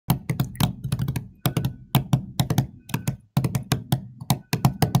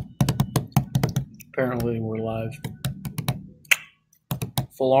Apparently we're live.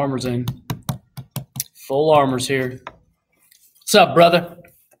 Full armor's in. Full armor's here. What's up, brother?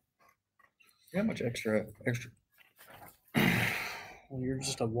 How much extra? Well, you're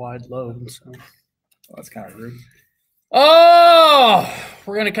just a wide load, so. Well, that's kind of rude. Oh,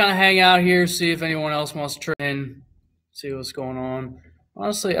 we're gonna kind of hang out here, see if anyone else wants to try in, see what's going on.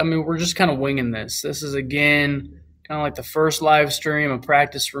 Honestly, I mean, we're just kind of winging this. This is, again, kind of like the first live stream, a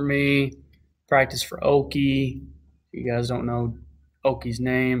practice for me, practice for Okie. If you guys don't know Okie's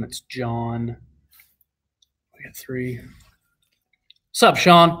name, it's John. We got 3. What's up,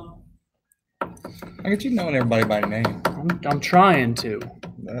 Sean? I get you knowing everybody by name. I'm trying to.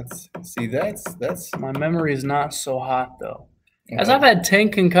 That's My memory is not so hot, though. As I've had 10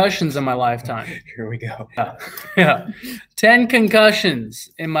 concussions in my lifetime. Here we go. Yeah. 10 concussions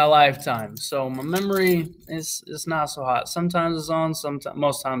in my lifetime. So my memory is not so hot. Sometimes it's on,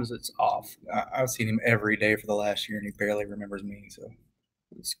 most times it's off. I've seen him every day for the last year, and he barely remembers me. So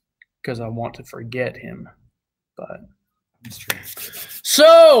it's because I want to forget him. But it's true.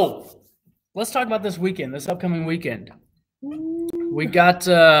 So let's talk about this weekend, this upcoming weekend. We got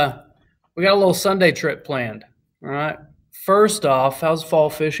a little Sunday trip planned. All right. First off, how's fall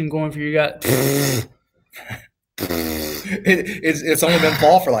fishing going for you guys? It's only been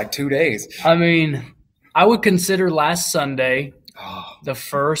fall for like 2 days. I mean, I would consider last Sunday the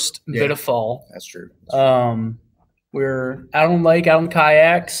first bit of fall. That's true. We're out on lake, out on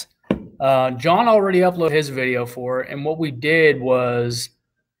kayaks. John already uploaded his video for it, and what we did was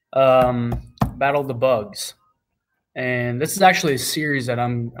battle the bugs. And this is actually a series that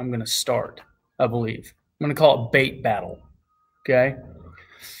I'm going to start, I believe. I'm going to call it Bait Battle, okay?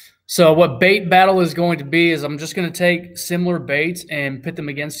 So what Bait Battle is going to be is I'm just going to take similar baits and pit them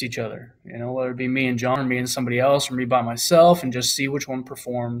against each other, you know, whether it be me and John or me and somebody else or me by myself, and just see which one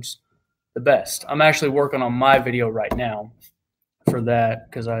performs the best. I'm actually working on my video right now for that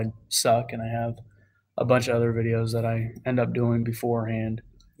because I suck and I have a bunch of other videos that I end up doing beforehand.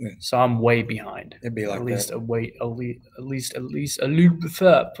 Yeah. So I'm way behind. It'd be like at least that. at least a little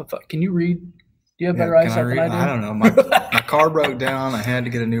bit. Can you read? Do you have better eyesight than I do? I don't know. My car broke down. I had to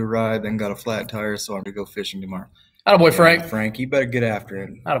get a new ride, then got a flat tire, so I'm going to go fishing tomorrow. Attaboy, Frank. Frank, you better get after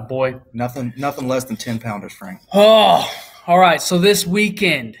it. Attaboy. Nothing less than 10-pounders, Frank. Oh, all right. So this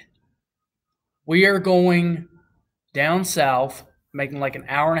weekend, we are going down south, making like an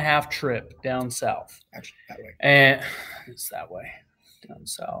hour-and-a-half trip down south. Actually, that way. And it's that way, down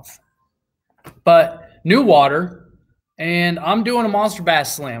south. But new water, and I'm doing a monster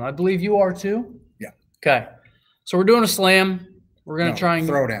bass slam. I believe you are too? Yeah. Okay. So we're doing a slam. We're going to try and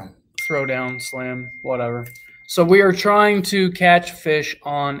throw down, slam, whatever. So we are trying to catch fish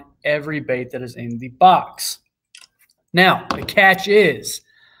on every bait that is in the box. Now, the catch is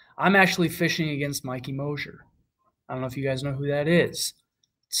I'm actually fishing against Mikey Mosier. I don't know if you guys know who that is.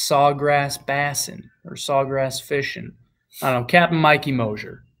 Sawgrass Bassin or Sawgrass Fishing. I don't know, Captain Mikey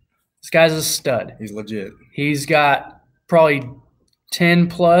Mosier. This guy's a stud. He's legit. He's got probably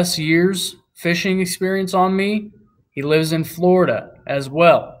 10+ years fishing experience on me. He lives in Florida as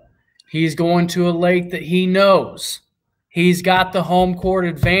well. He's going to a lake that he knows. He's got the home court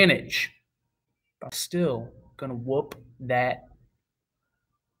advantage. I'm still going to whoop that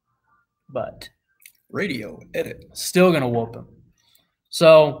butt. Radio edit. Still going to whoop him.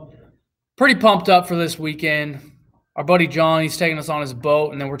 So, pretty pumped up for this weekend. Our buddy John, he's taking us on his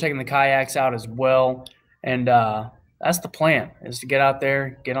boat, and then we're taking the kayaks out as well. And that's the plan, is to get out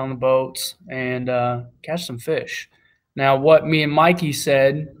there, get on the boats, and catch some fish. Now, what me and Mikey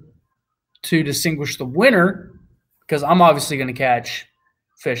said to distinguish the winner, because I'm obviously going to catch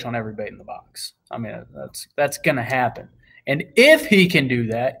fish on every bait in the box. I mean, that's going to happen. And if he can do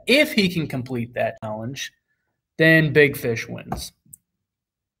that, if he can complete that challenge, then Big Fish wins.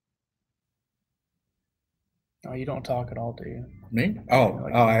 Oh, you don't talk at all, do you? Me?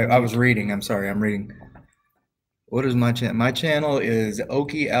 I was reading. I'm sorry. I'm reading. What is my channel? My channel is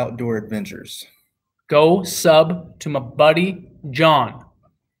Okie Outdoor Adventures. Go sub to my buddy John.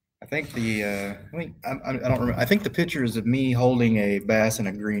 I think I don't remember. I think the picture is of me holding a bass in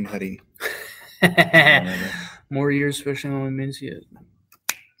a green hoodie. More years fishing only means you.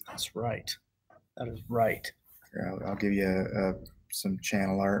 That's right. That is right. Here, I'll give you some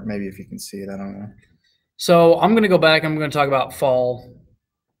channel art. Maybe if you can see it. I don't know. So I'm going to go back. I'm going to talk about fall.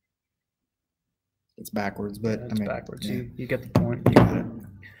 It's backwards, but yeah, it's backwards. Yeah. You get the point. You got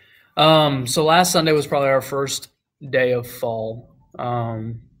it. So last Sunday was probably our first day of fall.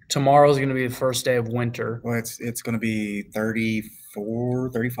 Tomorrow is going to be the first day of winter. Well, it's going to be 34,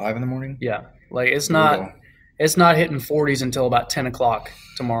 35 in the morning. Yeah, like it's not It's not hitting 40s until about 10 o'clock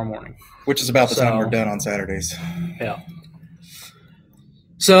tomorrow morning. Which is about the time we're done on Saturdays. Yeah.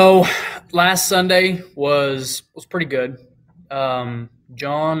 So last Sunday was pretty good.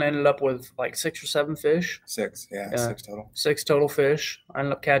 John ended up with like 6 or 7 fish. 6, yeah, 6 total. 6 total fish. I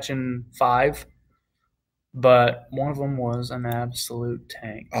ended up catching 5, but one of them was an absolute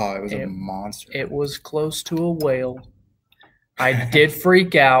tank. Oh, it was a monster. It was close to a whale. I did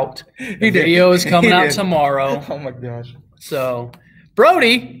freak out. The video is coming out tomorrow. Oh my gosh. So,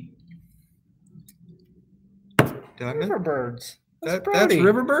 Brody. Riverbirds. That's Brody.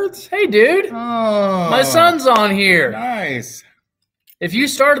 Riverbirds? Hey, dude. Oh. My son's on here. Nice. If you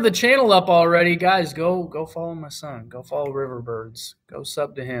started the channel up already, guys, go follow my son. Go follow Riverbirds. Go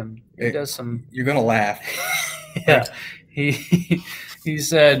sub to him. He does some. You're gonna laugh. Yeah, he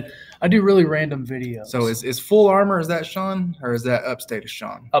said I do really random videos. So is Full Armor, is that Sean or is that Upstate is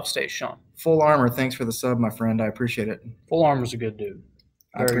Sean? Upstate Sean. Full Armor, thanks for the sub, my friend. I appreciate it. Full Armor's a good dude.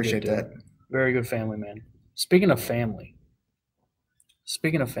 I appreciate that. Very good family man. Speaking of family,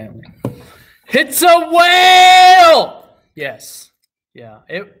 it's a whale. Yes. Yeah,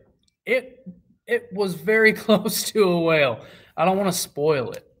 it was very close to a whale. I don't want to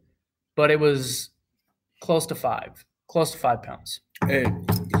spoil it, but it was close to 5 pounds.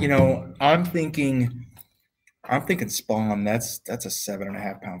 You know, I'm thinking spawn. That's a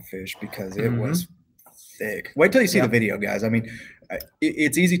 7.5 pound fish because it was thick. Wait till you see the video, guys. I mean,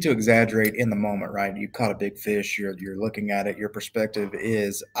 it's easy to exaggerate in the moment, right? You caught a big fish. You're looking at it. Your perspective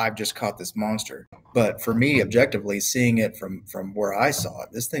is, I've just caught this monster. But for me, objectively, seeing it from where I saw it,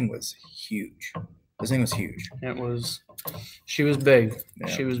 this thing was huge. This thing was huge. She was big. Yeah.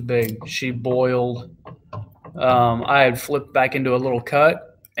 She was big. She boiled. I had flipped back into a little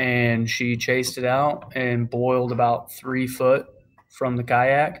cut, and she chased it out and boiled about 3 foot from the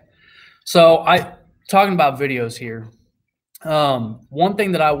kayak. So talking about videos here. One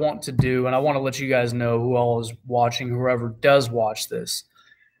thing that I want to do, and I want to let you guys know who all is watching, whoever does watch this,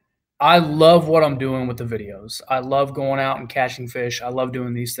 I love what I'm doing with the videos. I love going out and catching fish. I love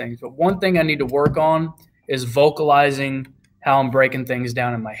doing these things. But one thing I need to work on is vocalizing how I'm breaking things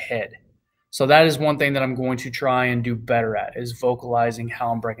down in my head. So that is one thing that I'm going to try and do better at, is vocalizing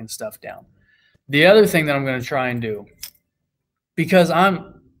how I'm breaking stuff down. The other thing that I'm going to try and do, because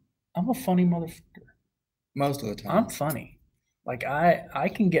I'm a funny motherfucker. Most of the time. I'm funny. Like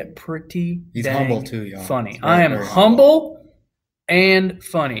I can get pretty He's humble too, y'all. Funny. I am humble and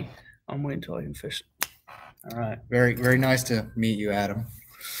funny. I'm waiting until I can fish. All right. Very, very nice to meet you, Adam.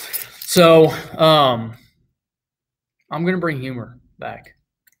 So I'm gonna bring humor back.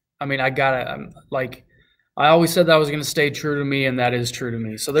 I mean, I always said that I was gonna stay true to me, and that is true to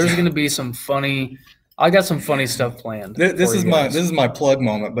me. So there's gonna be some funny. I got some funny stuff planned. This is my plug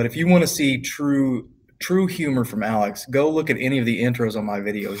moment. But if you want to see true humor from Alex, go look at any of the intros on my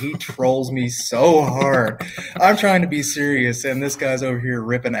video. He trolls me so hard. I'm trying to be serious, and this guy's over here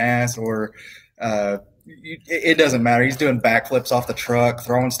ripping ass, or it doesn't matter. He's doing backflips off the truck,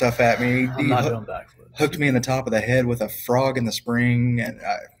 throwing stuff at me. I'm not doing backflips. Hooked me in the top of the head with a frog in the spring, and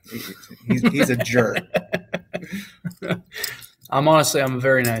he's a jerk. I'm a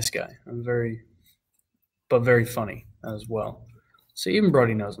very nice guy. But very funny as well. See, even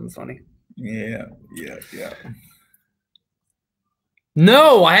Brody knows I'm funny. Yeah.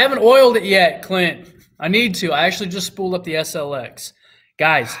 No, I haven't oiled it yet, Clint. I need to. I actually just spooled up the SLX.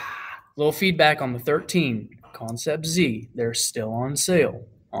 Guys, little feedback on the 13 Concept Z. They're still on sale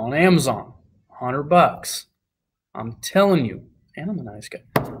on Amazon. $100. I'm telling you. And I'm a nice guy.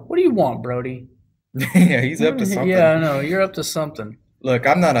 What do you want, Brody? Yeah, he's up to something. Yeah, I know. You're up to something. Look,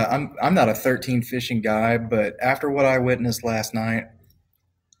 I'm not a 13 fishing guy, but after what I witnessed last night,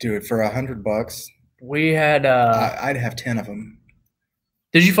 dude, for $100, we had. I'd have 10 of them.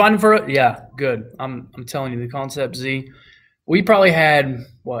 Did you find them for? Yeah, good. I'm telling you, the Concept Z. We probably had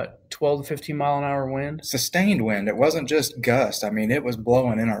what, 12 to 15 mile an hour wind. Sustained wind. It wasn't just gust. I mean, it was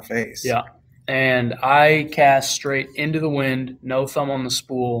blowing in our face. Yeah, and I cast straight into the wind. No thumb on the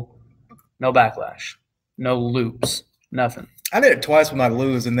spool. No backlash. No loops. Nothing. I did it twice with my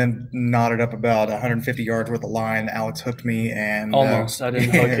lures and then knotted up about 150 yards worth of line. Alex hooked me and almost. I didn't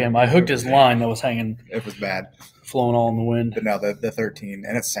hook him. I hooked his line that was hanging. It was bad, flowing all in the wind. But no, the 13,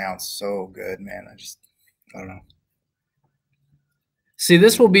 and it sounds so good, man. I don't know. See,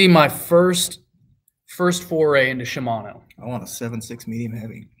 this will be my first foray into Shimano. I want a 7.6 medium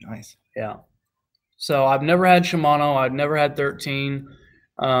heavy. Nice. Yeah. So I've never had Shimano. I've never had 13.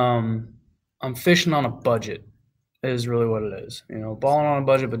 I'm fishing on a budget. Is really what it is. You know, balling on a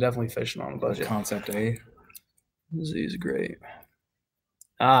budget, but definitely fishing on a budget. Concept A. Z is great.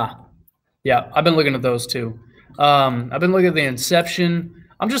 Yeah, I've been looking at those too. I've been looking at the Inception.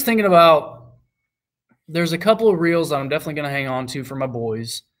 I'm just thinking about, there's a couple of reels that I'm definitely going to hang on to for my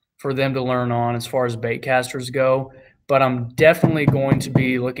boys, for them to learn on as far as bait casters go. But I'm definitely going to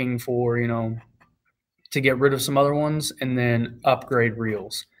be looking for, to get rid of some other ones and then upgrade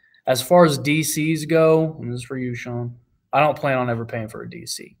reels. As far as DCs go, and this is for you, Sean, I don't plan on ever paying for a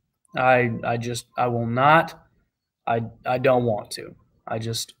DC. I will not. I don't want to.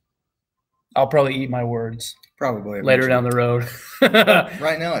 I'll probably eat my words. Probably later down the road.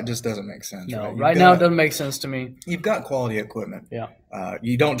 Right now, it just doesn't make sense. No, right now it doesn't make sense to me. You've got quality equipment. Yeah.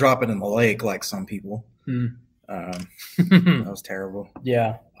 You don't drop it in the lake like some people. That was terrible.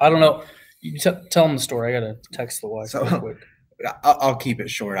 Yeah. I don't know. You tell them the story. I got to text the wife real quick. I'll keep it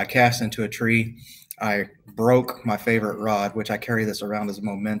short. I cast into a tree. I broke my favorite rod, which I carry this around as a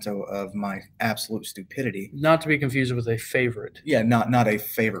memento of my absolute stupidity. Not to be confused with a favorite. Yeah, not a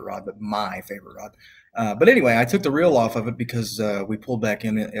favorite rod, but my favorite rod. But anyway, I took the reel off of it because we pulled back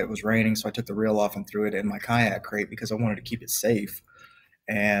in. It was raining, so I took the reel off and threw it in my kayak crate because I wanted to keep it safe.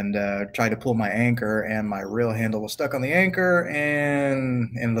 And tried to pull my anchor, and my reel handle was stuck on the anchor,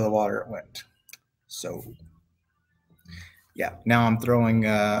 and into the water it went. So, yeah, now I'm throwing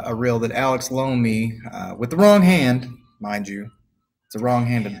a reel that Alex loaned me with the wrong hand, mind you. It's a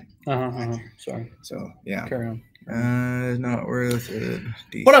wrong-handed. Sorry. So, yeah. Carry on. It's not worth it.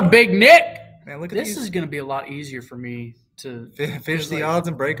 Decent. What a big Nick! Man, look at this is going to be a lot easier for me to fish the odds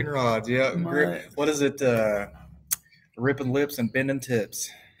and breaking rods. Yeah. What is it? Ripping lips and bending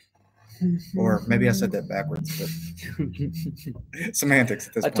tips. Or maybe I said that backwards, but semantics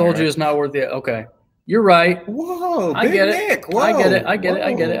at this point. I told you it's not worth it. Okay. You're right. Whoa, I get Nick. it. Whoa, I get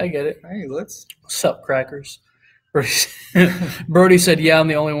it. Hey, What's up, crackers? Brody said, yeah, I'm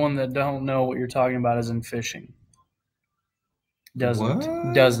the only one that don't know what you're talking about as in fishing. Doesn't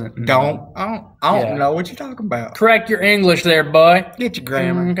I don't know what you're talking about. Correct your English there, boy. Get your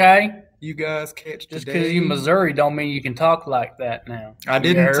grammar. Okay. You guys catch just today. because you Missouri don't mean you can talk like that now. I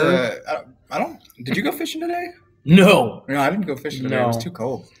didn't. I don't. Did you go fishing today? No. No, I didn't go fishing today. It was too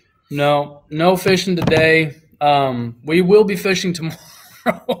cold. No fishing today. We will be fishing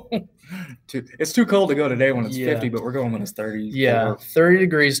tomorrow. It's too cold to go today when it's 50, but we're going when it's 30. Yeah, 30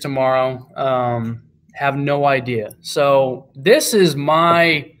 degrees tomorrow. Have no idea. So this is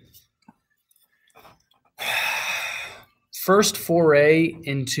my first foray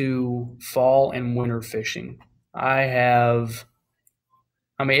into fall and winter fishing. It's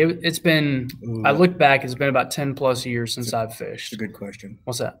been, I look back, it's been about 10 plus years since I've fished. It's a good question.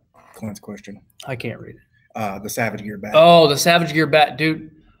 What's that? Clint's question. I can't read it. The Savage Gear bat. Oh, the Savage Gear bat.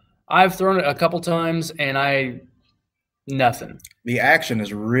 Dude, I've thrown it a couple times and nothing. The action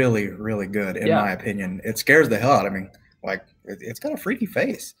is really, really good in my opinion. It scares the hell out of me. Like, it's got a freaky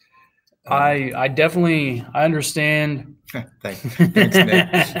face. I understand. Thanks, Nick.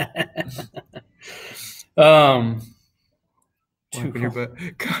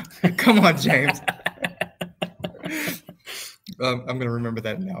 Come on, James. I'm going to remember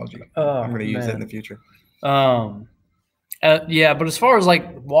that analogy. I'm going to use it in the future. Yeah, but as far as like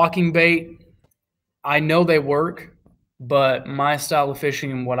walking bait, I know they work, but my style of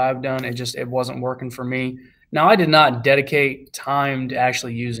fishing and what I've done, it wasn't working for me. Now, I did not dedicate time to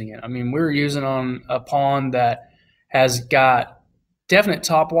actually using it. I mean, we were using on a pond that has got definite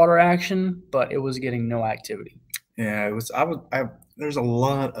topwater action, but it was getting no activity. Yeah, it was. There's a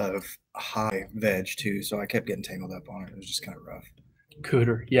lot of high veg too, so I kept getting tangled up on it. It was just kind of rough.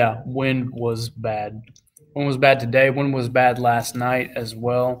 Cooter, yeah. Wind was bad. Wind was bad today. Wind was bad last night as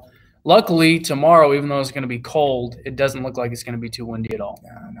well. Luckily, tomorrow, even though it's going to be cold, it doesn't look like it's going to be too windy at all.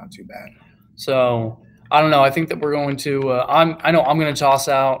 Nah, not too bad. So I don't know. I think that we're going to. I know I'm going to toss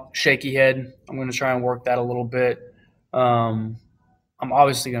out shaky head. I'm going to try and work that a little bit. I'm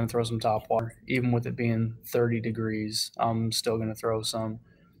obviously going to throw some top water, even with it being 30 degrees. I'm still going to throw some.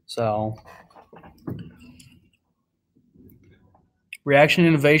 So, Reaction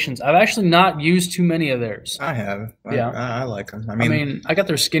Innovations. I've actually not used too many of theirs. I have. Yeah, I like them. I mean, I got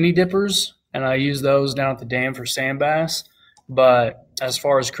their skinny dippers, and I use those down at the dam for sand bass. But as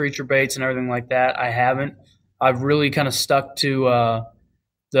far as creature baits and everything like that, I haven't. I've really kind of stuck to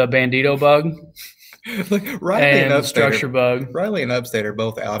the Bandito bug. Look, Riley and Structure bug. Riley and Upstate are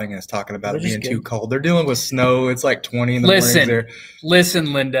both outing us, talking about it being too cold. They're dealing with snow. It's like 20 in the morning.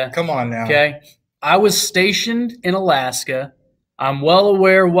 Listen, Linda. Come on now. Okay. I was stationed in Alaska. I'm well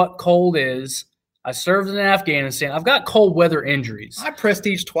aware what cold is. I served in Afghanistan. I've got cold weather injuries. I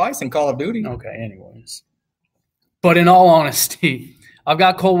prestige twice in Call of Duty. Okay, anyways. But in all honesty, I've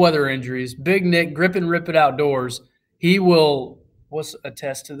got cold weather injuries. Big Nick, grip and rip it outdoors. He will what's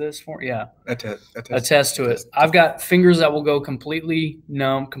attest to this for? Yeah. Attest to it. I've got fingers that will go completely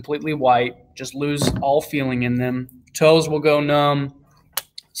numb, completely white, just lose all feeling in them. Toes will go numb.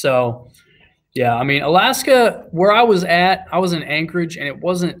 So, yeah, I mean, Alaska, where I was at, I was in Anchorage, and it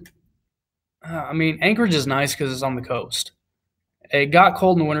wasn't Anchorage is nice because it's on the coast. It got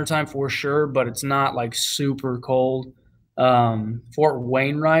cold in the wintertime for sure, but it's not like super cold. Fort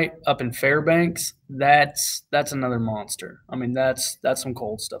Wainwright up in Fairbanks, that's another monster. I mean, that's some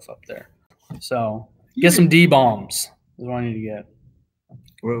cold stuff up there. So get some D-bombs is what I need to get.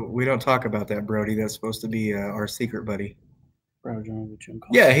 Well, we don't talk about that, Brody. That's supposed to be our secret buddy. Bro,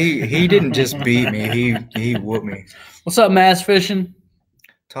 yeah, he didn't just beat me. He whooped me. What's up, Mass Fishing?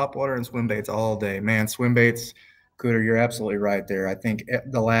 Top water and swim baits all day. Man, swim baits, Cooter, you're absolutely right there. I think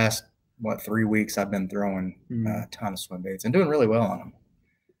the last, 3 weeks I've been throwing a ton of swim baits and doing really well on them.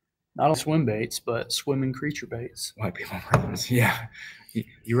 Not only swim baits, but swimming creature baits. White people problems. Yeah.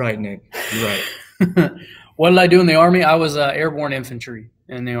 You're right, Nick. You're right. What did I do in the Army? I was airborne infantry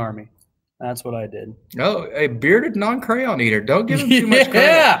in the Army. That's what I did. Oh, a bearded non-crayon eater. Don't give him too much credit.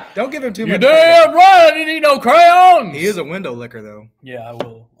 Yeah. Don't give him too You're much damn right. I didn't eat no crayons. He is a window licker, though. Yeah, I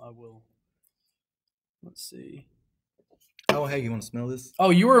will. Let's see. Oh, hey, you want to smell this? Oh,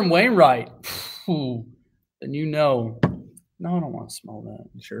 you were in Wainwright. Then you know. No, I don't want to smell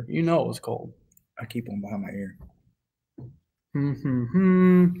that. Sure. You know it was cold. I keep one behind my ear.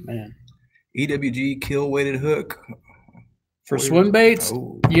 Man. EWG kill weighted hook. For swim baits,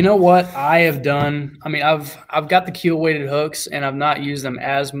 you know what I have done? I mean, I've got the keel weighted hooks, and I've not used them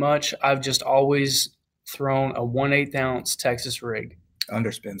as much. I've just always thrown a 1/8 ounce Texas rig.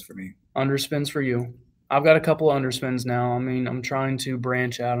 Underspins for me. Underspins for you. I've got a couple of underspins now. I mean, I'm trying to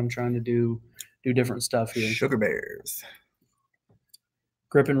branch out. I'm trying to do different stuff here. Sugar bears.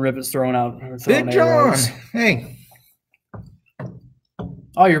 Grip and rip is throwing out. Big John. Hey.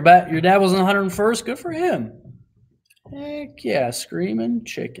 Oh, your dad was in the 101st. Good for him. Heck yeah, screaming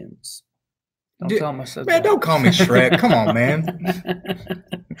chickens. Don't tell him I said that. Don't call me Shrek. Come on, man.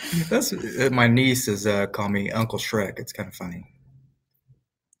 That's my nieces call me Uncle Shrek. It's kind of funny.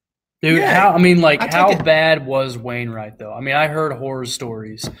 Dude, yeah, how bad was Wainwright though? I mean, I heard horror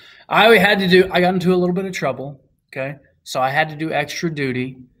stories. I got into a little bit of trouble, okay? So I had to do extra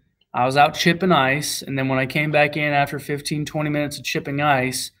duty. I was out chipping ice, and then when I came back in after 15, 20 minutes of chipping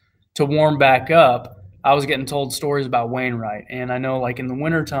ice to warm back up, I was getting told stories about Wainwright. And I know, like, in the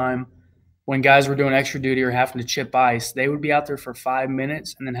wintertime, when guys were doing extra duty or having to chip ice, they would be out there for 5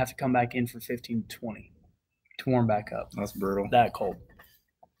 minutes and then have to come back in for 15 to 20 to warm back up. That's brutal. That cold.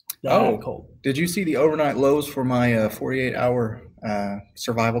 Cold. Did you see the overnight lows for my 48-hour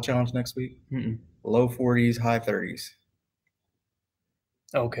survival challenge next week? Low 40s, high 30s.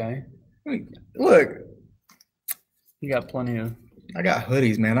 Okay. Look. You got plenty of... I got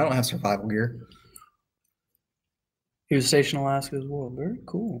hoodies, man. I don't have survival gear. He was stationed in Alaska as well. Very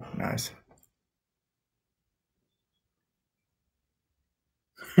cool. Nice.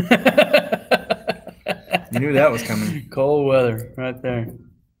 You knew that was coming. Cold weather right there.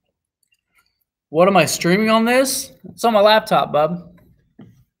 What am I streaming on this? It's on my laptop, bub.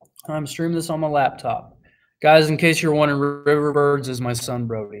 I'm streaming this on my laptop. Guys, in case you're wondering, Riverbirds is my son,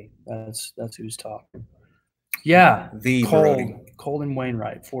 Brody. That's who's talking. Yeah, cold in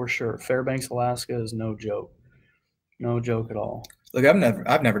Wainwright, for sure. Fairbanks, Alaska is no joke. No joke at all. Look, I've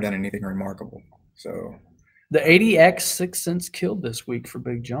never done anything remarkable. So the 80X 6 cents killed this week for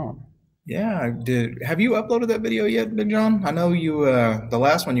Big John. Yeah, I did. Have you uploaded that video yet, Big John? I know you. The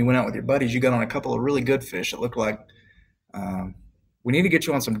last one you went out with your buddies, you got on a couple of really good fish. It looked like we need to get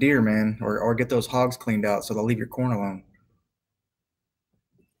you on some deer, man, or get those hogs cleaned out so they'll leave your corn alone.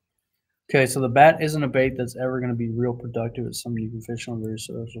 Okay, so the bat isn't a bait that's ever going to be real productive. It's something you can fish on very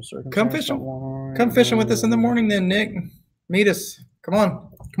social circumstances. Come fishing with us in the morning then, Nick. Meet us. Come on.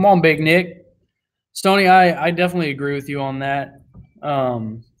 Come on, Big Nick. Stoney, I definitely agree with you on that.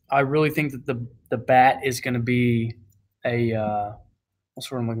 I really think that the bat is going to be a what's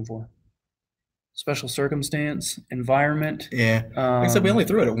the word I'm looking for? Special circumstance, environment. Yeah. Like I said, we only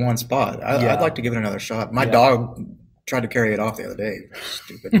threw it at one spot. I'd like to give it another shot. My dog tried to carry it off the other day.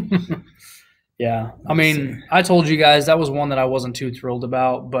 Stupid. Yeah. I mean, I told you guys that was one that I wasn't too thrilled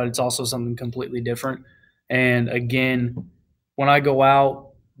about, but it's also something completely different. And again, when I go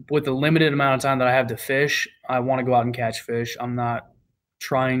out with the limited amount of time that I have to fish, I want to go out and catch fish. I'm not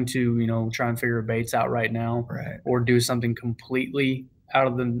trying to, try and figure baits out right now, or do something completely out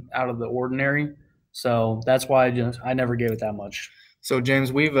of the ordinary. So that's why I never gave it that much. So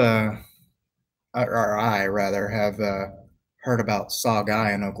James, we've I rather have heard about Saw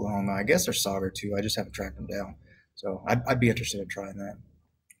Guy in Oklahoma. I guess there's Sauger too. I just haven't tracked them down. So I'd be interested in trying that.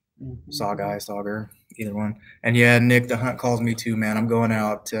 Sauger, either one. And yeah, Nick, the hunt calls me too, man. I'm going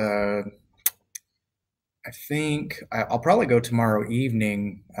out. I think I'll probably go tomorrow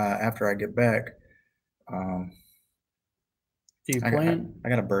evening after I get back. Do you plan? I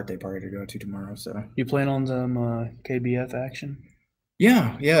got a birthday party to go to tomorrow, so. You plan on some KBF action?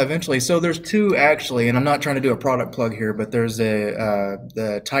 Yeah, eventually. So there's two actually, and I'm not trying to do a product plug here, but there's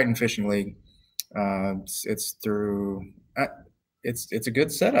the Titan Fishing League. It's through. It's a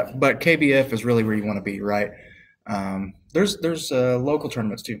good setup, but KBF is really where you want to be, right? There's local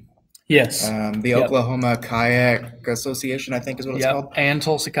tournaments too. Yes. The Oklahoma Kayak Association, I think, is what it's called. And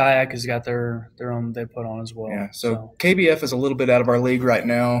Tulsa Kayak has got their own they put on as well. Yeah. So KBF is a little bit out of our league right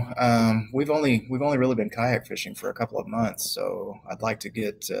now. We've only really been kayak fishing for a couple of months, so I'd like to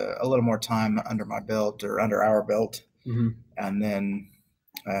get a little more time under my belt or under our belt, and then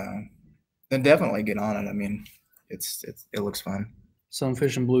definitely get on it. I mean, it looks fun.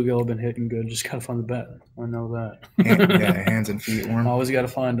 Sunfish and bluegill have been hitting good. Just gotta find the bet. I know that. Hands and feet warm. Always got to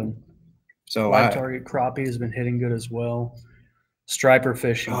find them. So live target crappie has been hitting good as well. Striper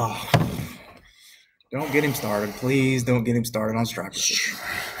fishing. Oh, don't get him started, please. Don't get him started on striper fishing.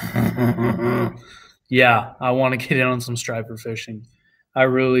 Yeah, I want to get in on some striper fishing. I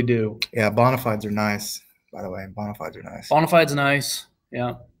really do. Yeah, bonafides are nice. By the way, bonafides are nice. Bonafide's nice.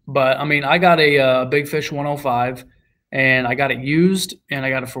 Yeah, but I mean, I got a Big Fish 105, and I got it used, and I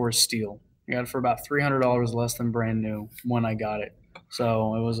got it for a steal. I got it for about $300 less than brand new when I got it.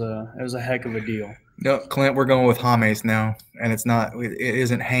 So it was a heck of a deal. No, Clint, we're going with James now, and it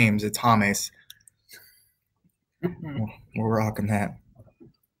isn't Hames, it's James. We're rocking that.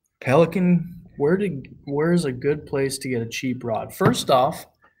 Pelican. Where's a good place to get a cheap rod? First off,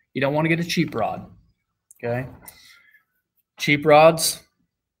 you don't want to get a cheap rod. Okay. Cheap rods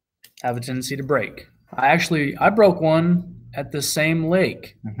have a tendency to break. I broke one at the same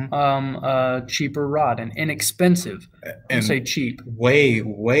lake. A cheaper rod and inexpensive. And say cheap. Way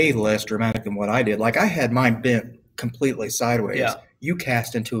less dramatic than what I did. Like I had mine bent completely sideways. Yeah. You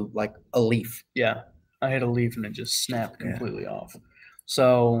cast into like a leaf. Yeah. I hit a leaf and it just snapped completely off.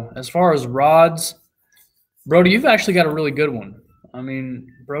 So as far as rods, Brody, you've actually got a really good one. I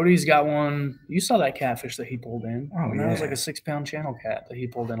mean, Brody's got one. You saw that catfish that he pulled in. Oh, yeah. That was like a 6-pound channel cat that he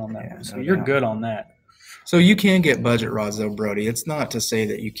pulled in on that one. So you're good on that. So you can get budget rods though, Brody. It's not to say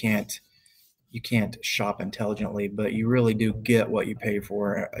that you can't shop intelligently, but you really do get what you pay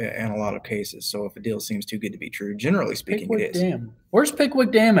for in a lot of cases. So if a deal seems too good to be true, generally speaking, Pickwick it is. Dam. Where's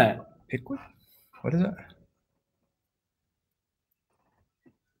Pickwick Dam at? Pickwick? What is that?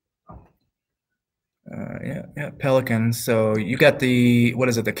 Yeah, Pelican. So you got the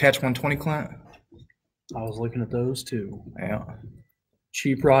Catch 120, Clint? I was looking at those too. Yeah.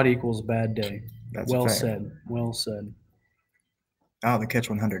 Cheap rod equals bad day. That's well said. Well said. Oh, the Catch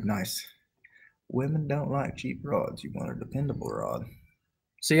 100, nice. Women don't like cheap rods. You want a dependable rod.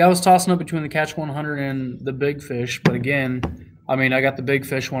 See, I was tossing up between the Catch 100 and the Big Fish, but again, I mean, I got the Big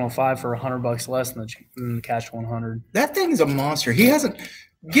Fish 105 for $100 less than the Catch 100. That thing's a monster. He hasn't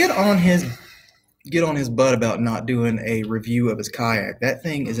get on his butt about not doing a review of his kayak. That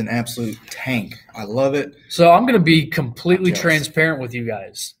thing is an absolute tank. I love it. So I'm going to be completely transparent with you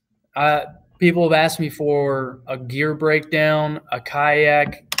guys. People have asked me for a gear breakdown, a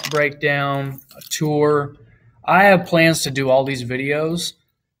kayak breakdown, a tour. I have plans to do all these videos,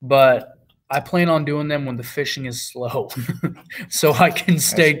 but I plan on doing them when the fishing is slow so I can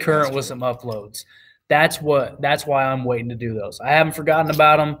stay current with some uploads. That's why I'm waiting to do those. I haven't forgotten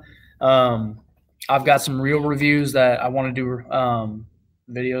about them. I've got some reel reviews that I want to do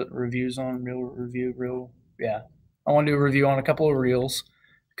video reviews on. I want to do a review on a couple of reels,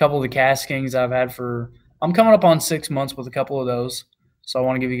 a couple of the Cast Kings I've had I'm coming up on 6 months with a couple of those. So I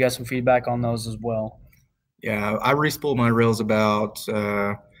want to give you guys some feedback on those as well. Yeah, I re-spool my reels about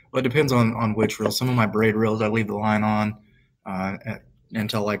it depends on which reel. Some of my braid reels I leave the line on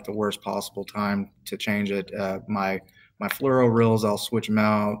until like the worst possible time to change it. My fluoro reels, I'll switch them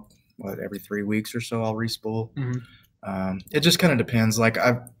out every 3 weeks or so. I'll re-spool. It just kind of depends. Like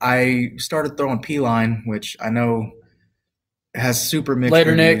I started throwing P-line, which I know has super mixed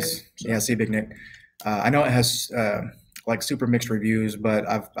reviews. Nick. Yeah, see Big Nick. I know it has like super mixed reviews, but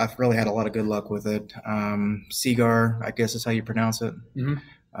I've really had a lot of good luck with it. Seagar, I guess is how you pronounce it.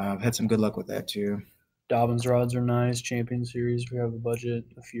 I've had some good luck with that too. Dobbins rods are nice. Champion series, we have a budget.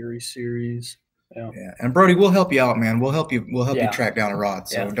 A Fury series. Yeah. And Brody, we'll help you out, man. We'll help you track down a rod.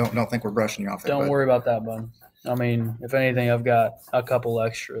 So don't think we're brushing you off. Don't worry about that, bud. I mean, if anything, I've got a couple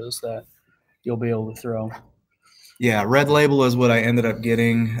extras that you'll be able to throw. Yeah, Red Label is what I ended up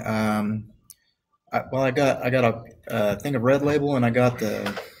getting. I got a thing of Red Label, and I got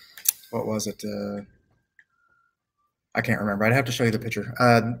the, what was it? I can't remember. I'd have to show you the picture.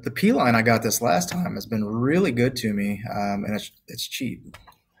 The P line I got this last time has been really good to me, and it's cheap.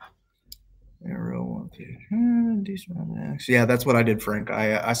 Yeah, that's what I did, Frank.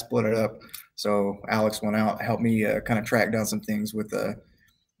 I split it up. So Alex went out, helped me kind of track down some things with a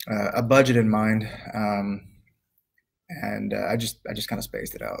budget in mind, and I just kind of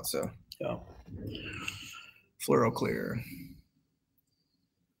spaced it out. So yeah. Fluoro Clear.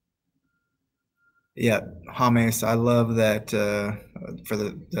 Yeah, James, I love that for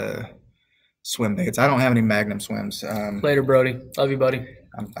the swim baits. I don't have any Magnum swims. Later, Brody. Love you, buddy.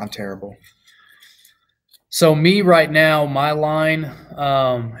 I'm terrible. So me right now, my line,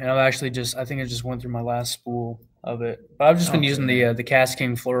 and I've actually I think I just went through my last spool of it, but I've just been using the Cast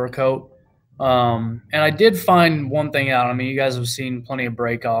King Fluorocoat. And I did find one thing out. I mean, you guys have seen plenty of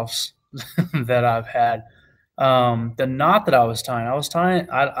breakoffs that I've had. The knot that I was tying,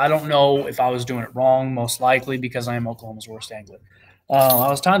 I don't know if I was doing it wrong, most likely because I am Oklahoma's worst angler. I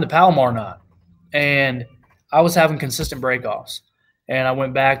was tying the Palomar knot, and I was having consistent breakoffs. And I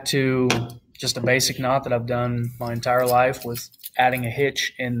went back to just a basic knot that I've done my entire life with adding a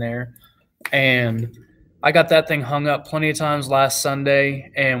hitch in there. And I got that thing hung up plenty of times last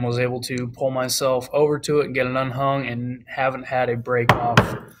Sunday and was able to pull myself over to it and get it unhung, and haven't had a break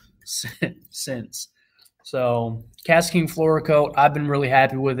off since. So Cast King Fluorocoat, I've been really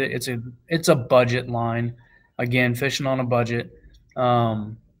happy with it. It's a budget line. Again, fishing on a budget.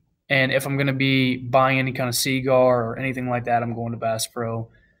 And if I'm going to be buying any kind of Seagar or anything like that, I'm going to Bass Pro.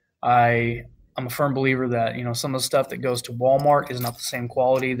 I'm a firm believer that, some of the stuff that goes to Walmart is not the same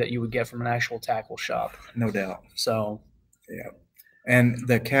quality that you would get from an actual tackle shop. No doubt. So, yeah. And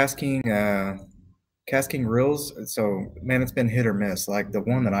the Cast King reels, so, man, it's been hit or miss. Like the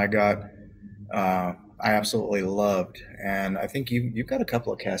one that I got, I absolutely loved. And I think you've got a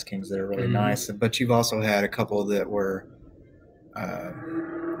couple of Cast Kings that are really nice, but you've also had a couple that were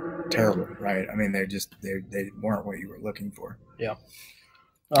terrible, right? I mean, they weren't what you were looking for. Yeah.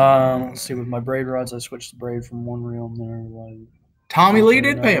 Let's see, with my braid rods, I switched the braid from one reel in there. Tommy Lee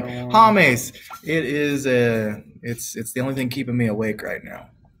did pay him. James, it's the only thing keeping me awake right now.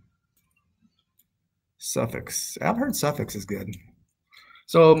 Suffolk's. I've heard Suffolk's is good.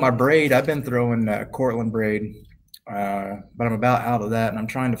 So my braid, I've been throwing Cortland braid, but I'm about out of that, and I'm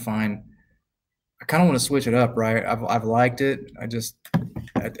trying to find. I kind of want to switch it up, right? I've liked it. I just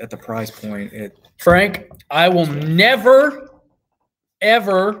at the price point, Frank, I will never,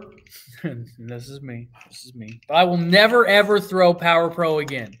 ever. This is me. But I will never ever throw Power Pro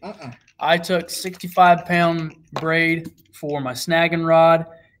again. I took 65-pound braid for my snagging rod,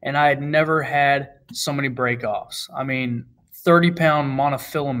 and I had never had so many breakoffs. I mean, 30-pound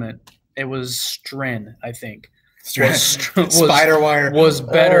monofilament. It was Strin, I think. Spider wire was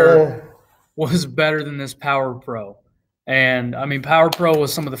better. Was better than this Power Pro. And I mean, Power Pro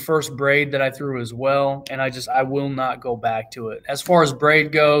was some of the first braid that I threw as well. And I will not go back to it. As far as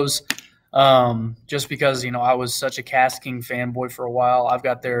braid goes, just because, I was such a Cast King fanboy for a while, I've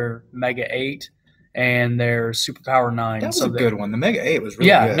got their Mega 8 and their Super Power 9. That was a good one. The Mega 8 was really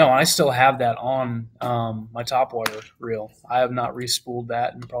good. Yeah, no, I still have that on my topwater reel. I have not respooled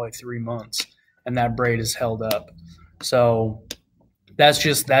that in probably 3 months. And that braid is held up. So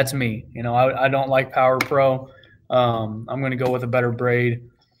that's me. I don't like Power Pro. I'm going to go with a better braid.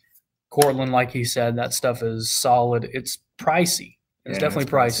 Cortland, like he said, that stuff is solid. It's pricey. It's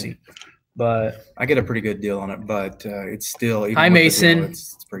definitely pricey. But I get a pretty good deal on it, but it's still. Hi, Mason.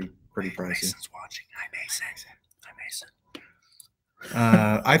 It's pretty pricey. Mason's watching. Hi,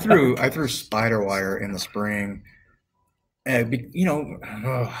 Mason. I threw spider wire in the spring.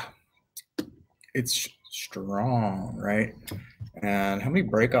 It's strong, right? And how many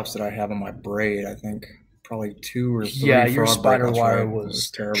breakoffs did I have on my braid? I think probably 2 or 3. Yeah, your spider wire was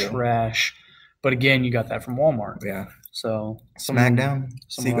terrible. Trash. But again, you got that from Walmart. Yeah. So Smackdown.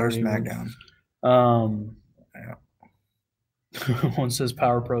 Seagar Smackdown. Yeah. One says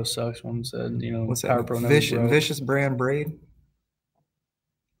Power Pro sucks. One said, what's Power that? Pro Vicious brand braid.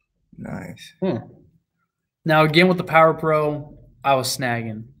 Nice. Now again with the Power Pro, I was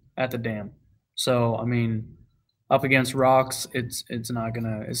snagging at the dam. So I mean, up against rocks, it's not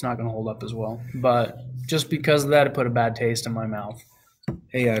gonna hold up as well. But just because of that, it put a bad taste in my mouth.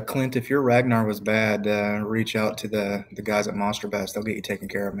 Hey, Clint, if your Ragnar was bad, reach out to the guys at Monster Bass. They'll get you taken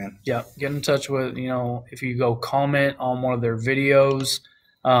care of, man. Yeah, get in touch with, if you go comment on one of their videos,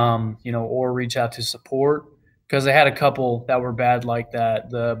 or reach out to support, because they had a couple that were bad like that.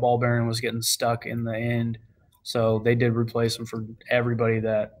 The ball bearing was getting stuck in the end, so they did replace them for everybody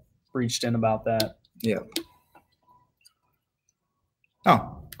that reached in about that. Yeah.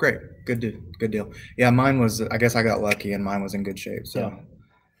 Oh, great. Good deal. Yeah, mine was, I guess I got lucky and mine was in good shape. So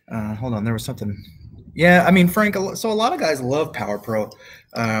hold on, there was something. Yeah, I mean, Frank, so a lot of guys love Power Pro.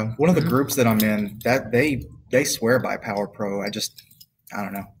 One of the groups that I'm in, that they swear by Power Pro. I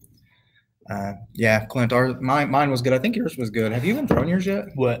don't know. Yeah, Clint, mine was good. I think yours was good. Have you even thrown yours yet?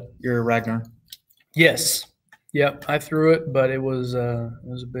 What? Your Ragnar? Yes. Yep, I threw it, but it was a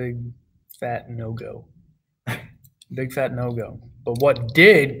big fat no-go. Big fat no-go. But what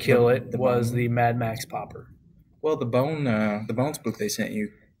did kill it was the Mad Max popper. Well, the bone spook they sent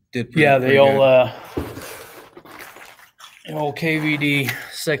you did pretty, yeah, pretty the good. old KVD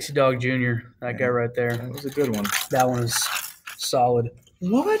Sexy Dog Jr. That guy right there. That was a good one. That one is solid.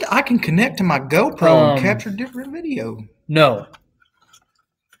 What? I can connect to my GoPro and capture different video. No,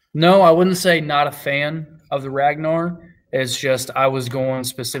 I wouldn't say not a fan of the Ragnar. It's just I was going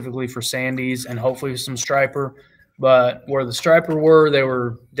specifically for Sandies and hopefully some striper. But where the striper were, they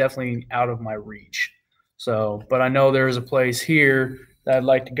were definitely out of my reach. So, but I know there is a place here that I'd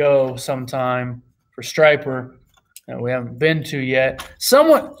like to go sometime for striper that we haven't been to yet.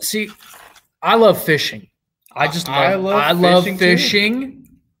 See, I love fishing. I love fishing.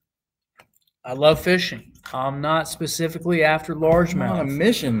 I love fishing. I'm not specifically after largemouth. I'm on a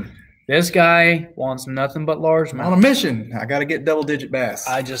mission. This guy wants nothing but largemouth. On a mission. I got to get double-digit bass.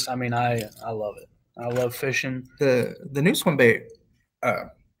 I love it. I love fishing. The new swim bait.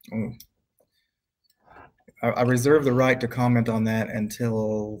 I reserve the right to comment on that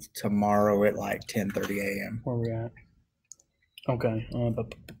until tomorrow at like 10:30 a.m. Where we at? Okay.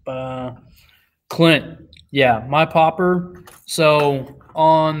 Clint. Yeah, my popper. So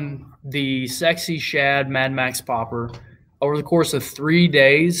on the Sexy Shad Mad Max popper, over the course of 3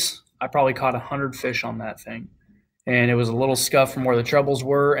 days, I probably caught 100 fish on that thing. And it was a little scuff from where the trebles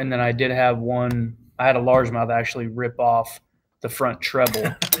were. And then I did have I had a largemouth actually rip off the front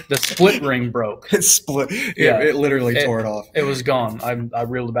treble. The split ring broke. It split. Yeah, it literally tore it off. It was gone. I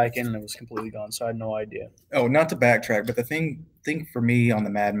reeled it back in and it was completely gone. So I had no idea. Oh, not to backtrack, but the thing for me on the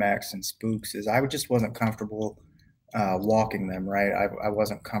Mad Max and spooks is I just wasn't comfortable walking them, right? I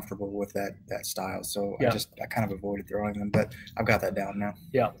wasn't comfortable with that style. So I kind of avoided throwing them, but I've got that down now.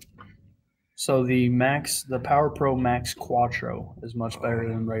 Yeah. So the Power Pro Max Quattro is much better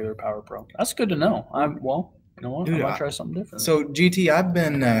than regular Power Pro. That's good to know. You know what? Dude, I might try something different. So GT, I've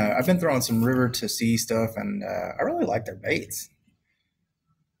been throwing some river to sea stuff, and I really like their baits.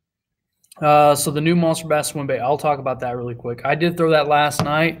 So the new Monster Bass swim bait, I'll talk about that really quick. I did throw that last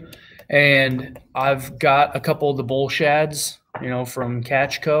night, and I've got a couple of the bull shads, from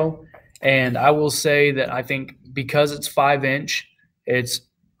Catch Co. And I will say that I think because it's 5-inch, it's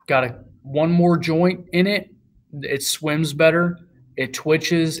got one more joint in it. It swims better. It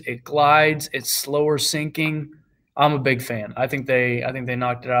twitches. It glides. It's slower sinking. I'm a big fan. I think they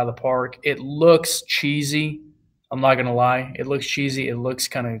knocked it out of the park. It looks cheesy. I'm not gonna lie. It looks cheesy. It looks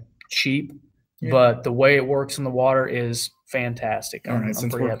kind of cheap, but the way it works in the water is fantastic. All right, I'm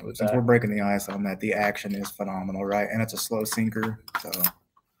pretty happy with that. Since we're breaking the ice on that, the action is phenomenal, right? And it's a slow sinker, so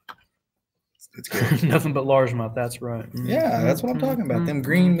it's good. Nothing but largemouth. That's right. Yeah, that's what I'm talking about. Them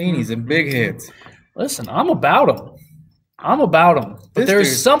green meanies and big hits. Listen, I'm about them. But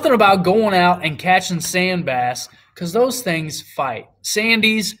there's something about going out and catching sand bass because those things fight.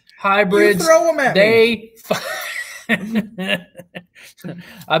 Sandies, hybrids, you throw them at me. Fight.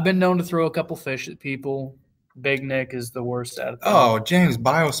 I've been known to throw a couple fish at people. Big Nick is the worst at it. Oh, James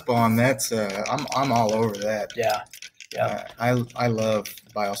Biospawn, that's I'm all over that. Yeah. I love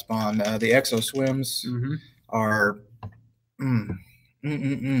Biospawn. The Exo Swims are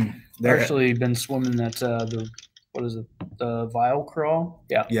They're actually been swimming at the Vile Crawl?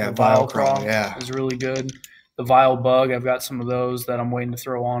 Yeah. Yeah, Vile Crawl, is really good. The Vile Bug, I've got some of those that I'm waiting to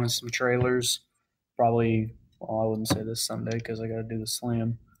throw on in some trailers. Probably, I wouldn't say this Sunday because I got to do the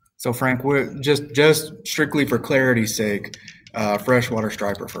slam. So, Frank, we're just strictly for clarity's sake, freshwater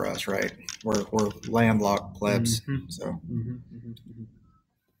striper for us, right? We're landlocked plebs, so.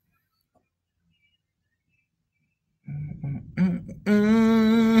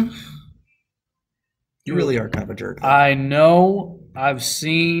 You really are kind of a jerk, though. I know. I've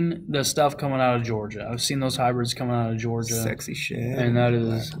seen the stuff coming out of Georgia. I've seen those hybrids coming out of Georgia. Sexy shit. And that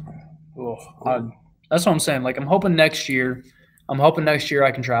is that's what I'm saying. Like, I'm hoping next year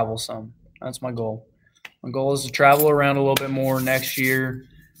I can travel some. That's my goal. My goal is to travel around a little bit more next year,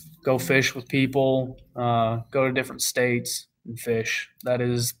 go fish with people, go to different states and fish. That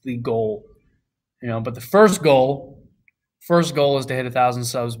is the goal. But the first goal is to hit 1,000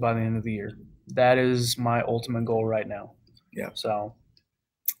 subs by the end of the year. That is my ultimate goal right now. Yeah. So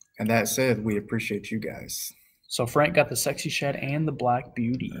And that said, we appreciate you guys. So Frank got the Sexy Shed and the Black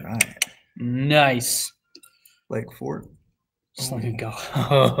Beauty. All right. Nice. Lake Fork. Just let it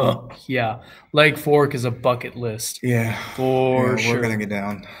go. Yeah. Lake Fork is a bucket list. Yeah. For sure. We're going to get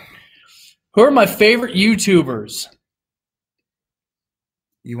down. Who are my favorite YouTubers?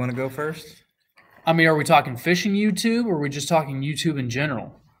 You want to go first? I mean, are we talking fishing YouTube, or are we just talking YouTube in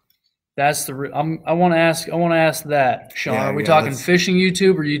general? That's the. I want to ask. I want to ask that, Sean. Are we talking fishing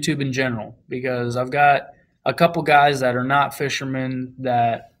YouTube or YouTube in general? Because I've got a couple guys that are not fishermen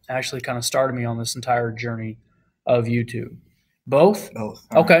that actually kind of started me on this entire journey of YouTube. Both. Both.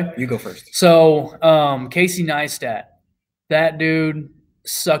 Okay. Right. You go first. So, Casey Neistat, that dude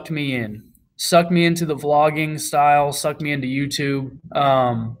sucked me into the vlogging style, sucked me into YouTube.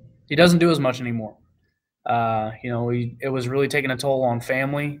 He doesn't do as much anymore. It was really taking a toll on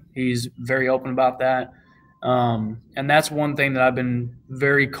family. He's very open about that. And that's one thing that I've been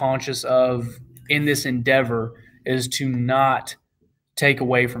very conscious of in this endeavor, is to not take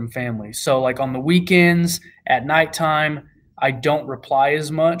away from family. So like on the weekends at nighttime, I don't reply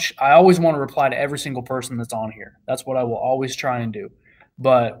as much. I always want to reply to every single person that's on here. That's what I will always try and do.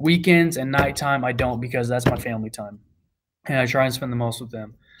 But weekends and nighttime, I don't, because that's my family time. And I try and spend the most with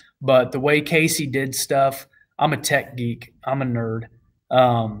them. But the way Casey did stuff, I'm a tech geek. I'm a nerd.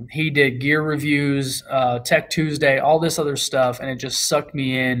 He did gear reviews, Tech Tuesday, all this other stuff, and it just sucked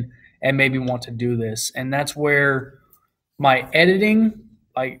me in and made me want to do this. And that's where my editing,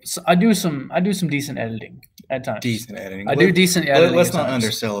 I do some decent editing at times. Decent editing. I do decent editing. Let's not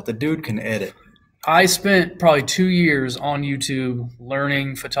undersell it. The dude can edit. I spent probably 2 years on YouTube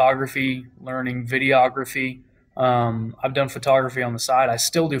learning photography, learning videography. I've done photography on the side. I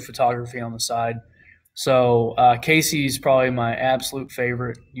still do photography on the side. So Casey's probably my absolute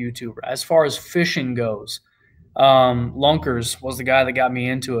favorite YouTuber. As far as fishing goes, Lunkers was the guy that got me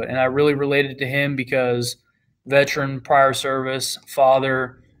into it. And I really related to him because veteran, prior service,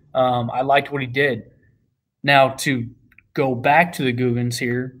 father, I liked what he did. Now, to go back to the Googans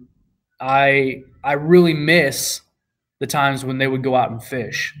here, I really miss the times when they would go out and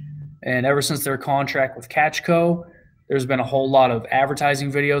fish. And ever since their contract with Catch Co., there's been a whole lot of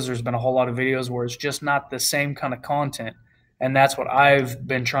advertising videos. There's been a whole lot of videos where it's just not the same kind of content. And that's what I've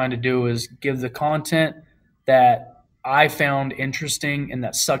been trying to do, is give the content that I found interesting and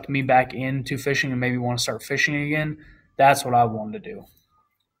that sucked me back into fishing and maybe want to start fishing again. That's what I wanted to do.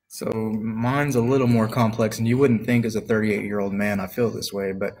 So mine's a little more complex, and you wouldn't think as a 38-year-old man I feel this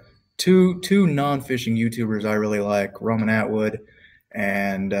way, but two non-fishing YouTubers I really like, Roman Atwood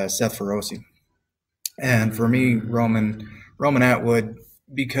and Seth Feroci. And for me, Roman Atwood,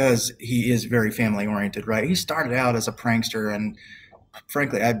 because he is very family oriented, right? He started out as a prankster, and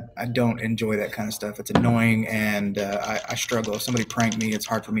frankly, I don't enjoy that kind of stuff. It's annoying, and I struggle. If somebody pranked me, it's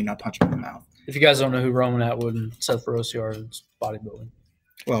hard for me not to punch them in the mouth. If you guys don't know who Roman Atwood and Seth Feroci are, it's bodybuilding.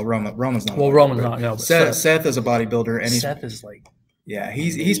 Well, Roman's not. Well, Roman's not. No, but Seth is a bodybuilder, and Seth is like. Yeah,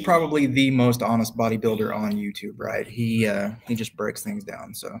 he's probably the most honest bodybuilder on YouTube, right? He just breaks things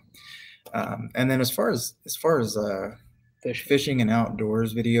down. So, and then as far as fishing and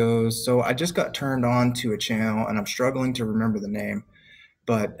outdoors videos, so I just got turned on to a channel, and I'm struggling to remember the name,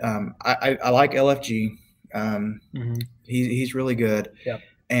 but I like LFG. He's really good. Yeah.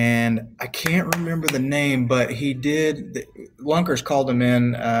 And I can't remember the name, but Lunkers called him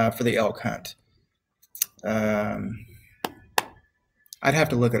in for the elk hunt. I'd have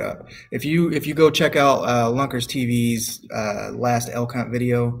to look it up. If you go check out Lunkers TV's last elk hunt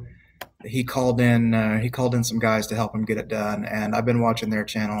video, he called in some guys to help him get it done, and I've been watching their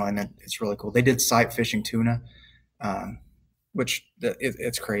channel, and it's really cool. They did sight fishing tuna, which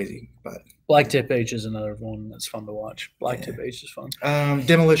it's crazy. But Black Tip H is another one that's fun to watch. Black Tip H is fun.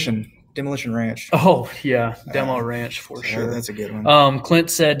 Demolition Ranch. Oh yeah, Demo Ranch for sure. That's a good one. Clint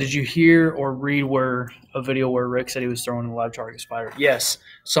said, "Did you hear or read a video where Rick said he was throwing a live target spider?" Yes.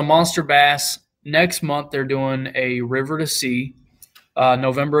 So Monster Bass next month they're doing a river to sea.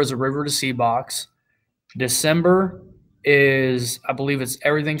 November is a river to sea box. December is, I believe it's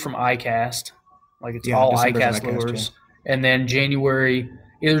everything from iCast, like it's all iCast lures, and then January.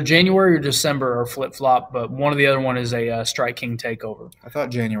 Either January or December are flip-flop, but one or the other one is a Strike King takeover. I thought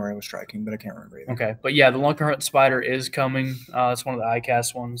January was Strike King, but I can't remember either. Okay. But, yeah, the Lunker Hunt Spider is coming. It's one of the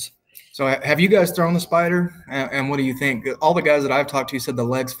iCast ones. So have you guys thrown the spider, and what do you think? All the guys that I've talked to said the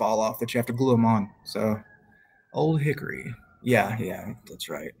legs fall off, that you have to glue them on. So Old Hickory. Yeah, that's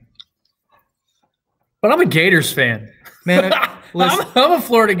right. But I'm a Gators fan. Man, listen, I'm a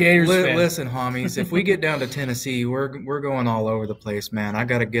Florida Gators fan. Listen, homies, if we get down to Tennessee, we're going all over the place, man. I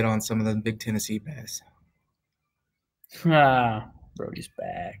got to get on some of the big Tennessee bass. Brody's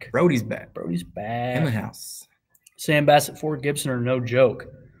back. Brody's back. Brody's back. In the house. Sam Bassett, Ford Gibson are no joke.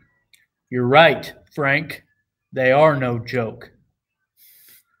 You're right, Frank. They are no joke.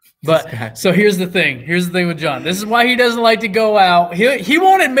 But so here's the thing. Here's the thing with John. This is why he doesn't like to go out. He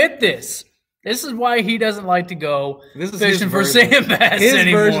won't admit this. This is why he doesn't like to go fishing for Sam Bass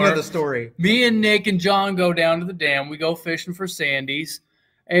anymore. His version of the story. Me and Nick and John go down to the dam. We go fishing for sandies.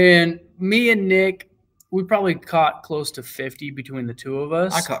 And me and Nick, we probably caught close to 50 between the two of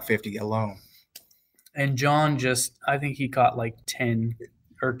us. I caught 50 alone. And John I think he caught like 10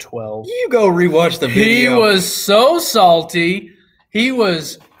 or 12. You go rewatch the video. He was so salty. He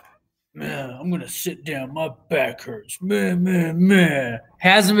was, man, I'm going to sit down. My back hurts. Man.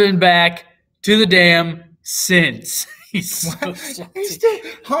 Hasn't been back to the dam since. He's so salty.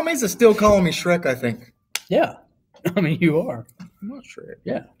 Homies are still calling me Shrek, I think. Yeah. I mean, you are. I'm not Shrek.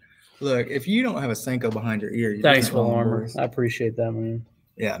 Yeah. Look, if you don't have a Senko behind your ear, thanks, Full Armor. I appreciate that, man.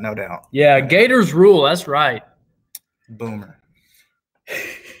 Yeah, no doubt. Yeah, Gators rule. That's right. Boomer.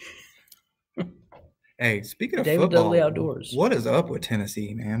 Hey, speaking of David football, Dudley Outdoors. What is up with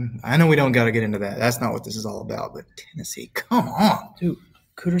Tennessee, man? I know we don't got to get into that. That's not what this is all about. But Tennessee, come on, dude.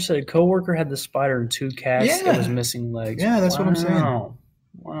 Cooter said a coworker had the spider in 2 casts that was missing legs. Yeah, that's what I'm saying.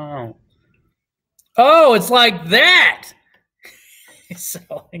 Wow. Oh, it's like that. He's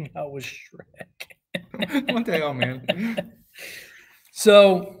selling out with Shrek. What the hell, man?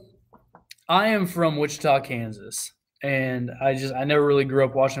 So, I am from Wichita, Kansas, and I never really grew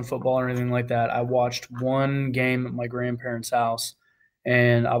up watching football or anything like that. I watched one game at my grandparents' house,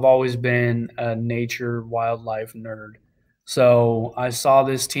 and I've always been a nature wildlife nerd. So I saw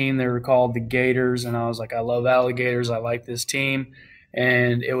this team. They were called the Gators, and I was like, I love alligators. I like this team.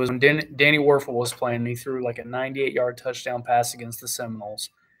 And it was when Danny Werfel was playing, and he threw like a 98-yard touchdown pass against the Seminoles.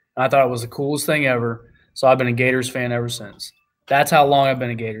 And I thought it was the coolest thing ever. So I've been a Gators fan ever since. That's how long I've been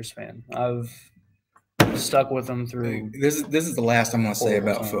a Gators fan. I've stuck with them through. This is the last I'm going to say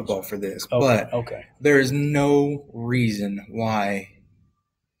about football for this. Okay, but there is no reason why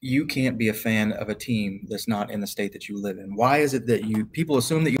you can't be a fan of a team that's not in the state that you live in. Why is it that people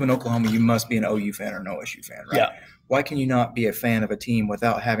assume that you in Oklahoma, you must be an OU fan or an OSU fan, right? Yeah. Why can you not be a fan of a team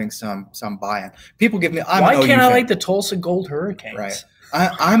without having some buy-in? People give me. Why can't I like the Tulsa Gold Hurricanes? Right.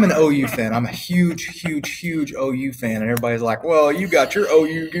 I'm an OU fan. I'm a huge OU fan, and everybody's like, "Well, you got your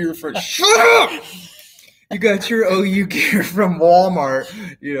OU gear from shut up. You got your OU gear from Walmart."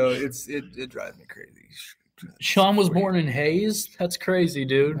 You know, it drives me crazy. Sean was born in Hayes. That's crazy,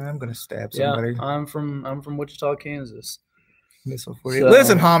 dude. I'm gonna stab somebody. Yeah, I'm from Wichita, Kansas. Missile 48.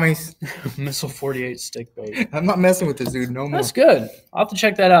 Listen, homies. Missile 48 stick bait. I'm not messing with this dude no more. That's good. I'll have to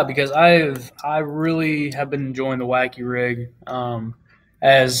check that out because I really have been enjoying the wacky rig.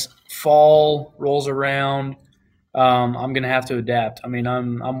 As fall rolls around, I'm gonna have to adapt. I mean,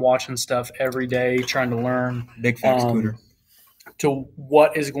 I'm watching stuff every day, trying to learn big facts, Scooter, to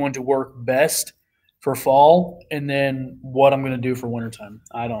what is going to work best for fall, and then what I'm gonna do for wintertime.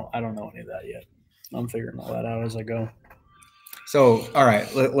 I don't know any of that yet. I'm figuring all that out as I go. So, all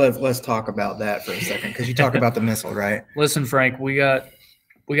right, let's talk about that for a second because you talk about the missile, right? Listen, Frank, we got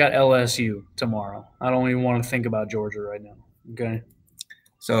LSU tomorrow. I don't even want to think about Georgia right now. Okay.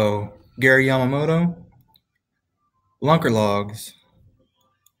 So, Gary Yamamoto, Lunker Logs,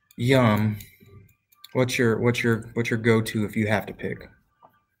 Yum. What's your go-to if you have to pick?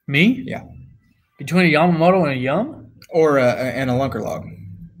 Me? Yeah. Between a Yamamoto and a Yum? Or and a Lunker Log,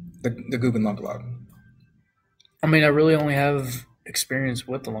 the Guggen Lunker Log. I mean, I really only have experience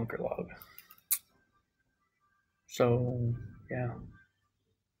with the Lunker Log. So, yeah.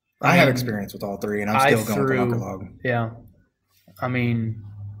 I have experience with all three, and I'm still going with the Lunker Log. Yeah. I mean,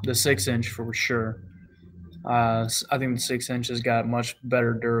 the 6-inch for sure. I think the 6-inch has got much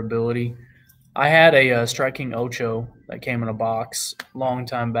better durability. I had a Striking Ocho that came in a box a long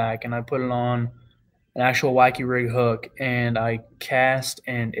time back, and I put it on an actual wacky rig hook, and I cast,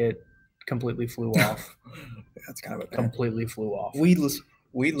 and it completely flew off. That's kind of a completely flew off. Weedless.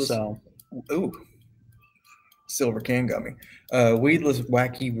 So, ooh, silver can gummy. Weedless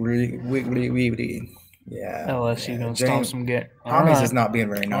wacky rig. Yeah. LSU gonna stomp some get. Homies is not being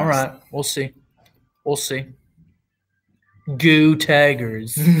very nice. All right, we'll see. Goo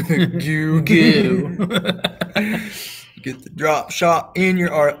taggers. Goo. Get the drop shot in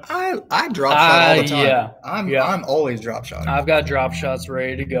your art. I drop shot all the time. Yeah. I'm always drop shotting. I've got drop shots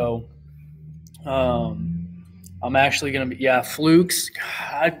ready to go. I'm actually going to be, flukes.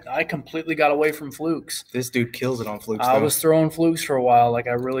 I completely got away from flukes. This dude kills it on flukes. I was throwing flukes for a while. Like,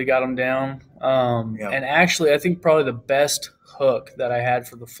 I really got them down. And actually, I think probably the best hook that I had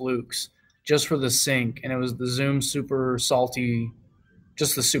for the flukes, just for the sink, and it was the Zoom Super Salty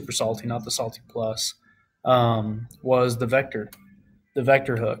just the super salty, not the salty plus, was the Vector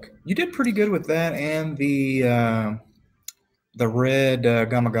hook. You did pretty good with that and the red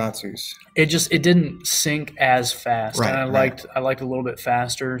Gamakatsus. It didn't sink as fast, Right, and I right. liked a little bit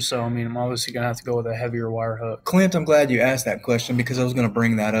faster. So I mean, I'm obviously gonna have to go with a heavier wire hook. Clint, I'm glad you asked that question because I was going to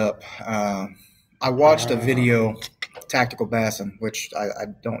bring that up. I watched a video, Tactical Bassin, which I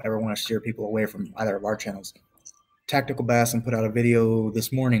don't ever want to steer people away from either of our channels. Tactical Bassin put out a video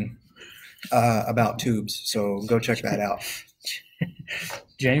this morning about tubes, so go check that out.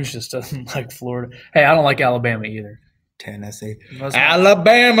 James just doesn't like Florida. Hey, I don't like Alabama either. Tennessee.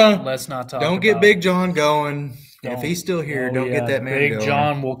 Alabama. Let's not talk. Don't get Big John going. If he's still here, don't get that man Big going.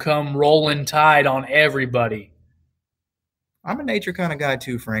 John will come rolling tide on everybody. I'm a nature kind of guy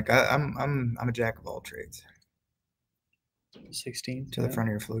too, Frank. I'm a jack of all trades. 16 to the front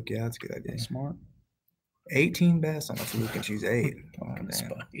of your fluke. Yeah, that's a good idea. Smart. 18 bass on the fluke and choose 8. Pumpkin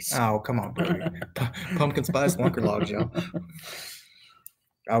spice. Oh, come on, baby. Pumpkin spice lunker logs, y'all.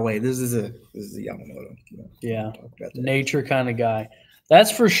 Oh wait, this is a Yamamoto. Yeah, nature kind of guy.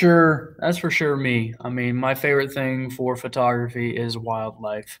 That's for sure. That's for sure me. I mean, my favorite thing for photography is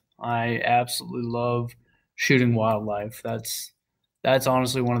wildlife. I absolutely love shooting wildlife. That's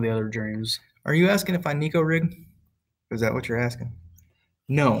honestly one of the other dreams. Are you asking if I Nico rig? Is that what you're asking?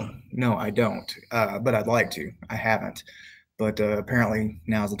 No, I don't. But I'd like to. I haven't. But apparently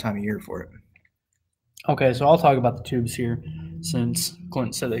now's the time of year for it. Okay, so I'll talk about the tubes here, since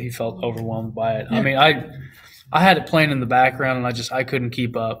Clint said that he felt overwhelmed by it. Yeah. I mean, I had it playing in the background, and I couldn't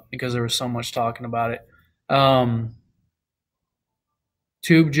keep up because there was so much talking about it.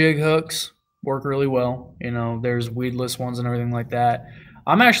 Tube jig hooks work really well. You know, there's weedless ones and everything like that.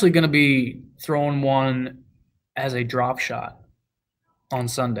 I'm actually going to be throwing one as a drop shot on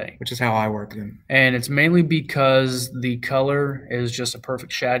Sunday, which is how I work it. And it's mainly because the color is just a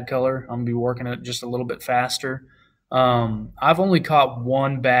perfect shad color. I'm going to be working it just a little bit faster. I've only caught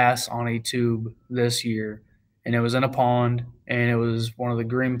one bass on a tube this year, and it was in a pond, and it was one of the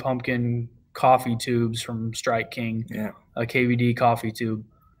green pumpkin coffee tubes from Strike King, a KVD coffee tube.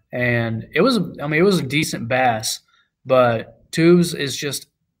 And it was a decent bass, but tubes is just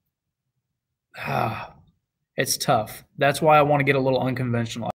it's tough. That's why I want to get a little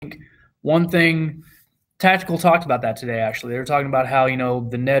unconventional. I think one thing, Tactical talked about that today, actually. They were talking about how,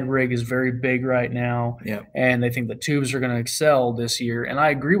 the Ned rig is very big right now, and they think the tubes are going to excel this year, and I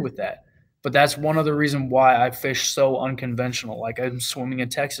agree with that. But that's one of the reasons why I fish so unconventional. Like I'm swimming a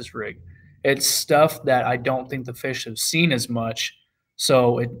Texas rig. It's stuff that I don't think the fish have seen as much,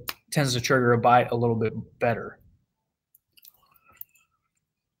 so it tends to trigger a bite a little bit better.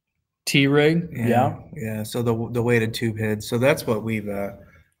 T-rig, yeah. So the weighted tube heads. So that's what we've.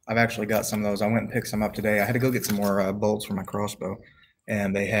 I've actually got some of those. I went and picked some up today. I had to go get some more bolts for my crossbow,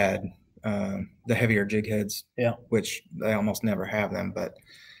 and they had the heavier jig heads. Yeah, which I almost never have them, but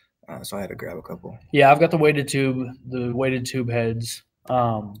so I had to grab a couple. Yeah, I've got the weighted tube heads.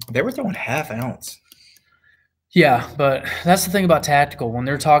 They were throwing ½ ounce. Yeah, but that's the thing about Tactical. When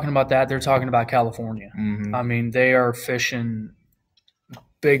they're talking about that, they're talking about California. Mm-hmm. I mean, they are fishing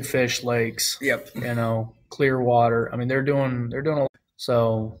big fish lakes. Yep. Clear water. I mean, they're doing a lot.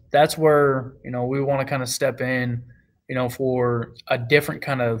 So that's where, we want to kind of step in, for a different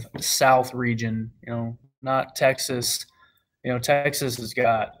kind of south region, not Texas. Texas has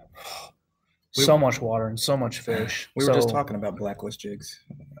got so much water and so much fish. We were just talking about Blacklist jigs.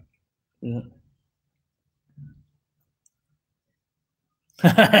 Yeah.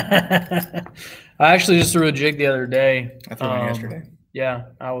 I actually just threw a jig the other day. I threw one yesterday. Yeah,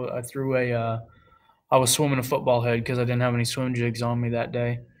 I threw I was swimming a football head because I didn't have any swim jigs on me that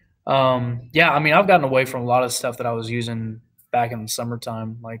day. Yeah, I mean, I've gotten away from a lot of stuff that I was using back in the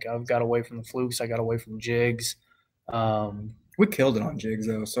summertime. Like I've got away from the flukes. I got away from jigs. We killed it on jigs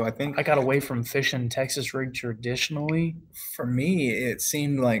though, so I think I got away from fishing Texas rig traditionally. For me, it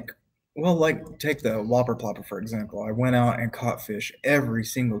seemed like, like take the Whopper Plopper for example. I went out and caught fish every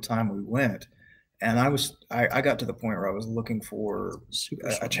single time we went, and I got to the point where I was looking for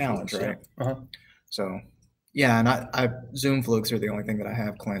a challenge, right? Yeah. Uh-huh. So, yeah, and I Zoom flukes are the only thing that I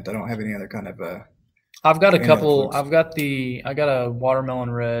have, Clint. I don't have any other kind of. I've got a couple. I got a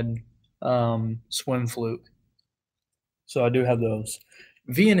watermelon red swim fluke. So I do have those.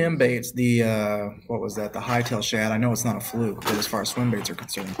 V&M baits, the what was that? The hightail shad. I know it's not a fluke, but as far as swim baits are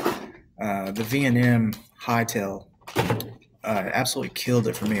concerned, the V&M hightail absolutely killed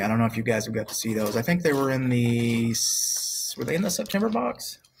it for me. I don't know if you guys have got to see those. I think they were in the September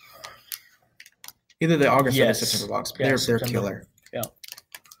box? Either the August or the September box. But they're killer. Yeah.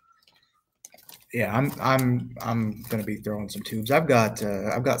 Yeah, I'm gonna be throwing some tubes. I've got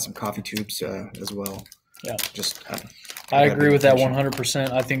some coffee tubes as well. Yeah, just I agree with that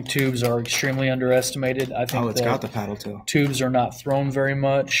 100%. I think tubes are extremely underestimated. I think it's got the paddle too. Tubes are not thrown very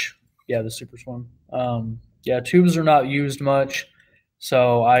much. Yeah, the Super Swim. Yeah, tubes are not used much,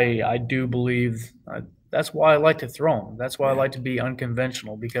 so I do believe that's why I like to throw them. That's why I like to be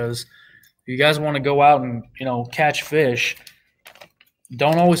unconventional, because if you guys want to go out and catch fish,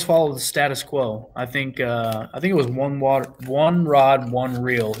 don't always follow the status quo. I think it was one rod, one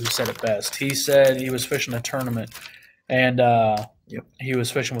reel who said it best. He said he was fishing a tournament, and he was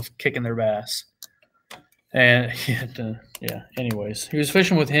fishing with kicking their bass. And anyways, he was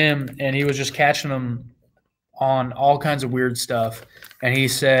fishing with him, and he was just catching them on all kinds of weird stuff. And he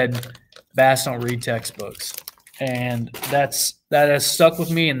said, "Bass don't read textbooks," and that has stuck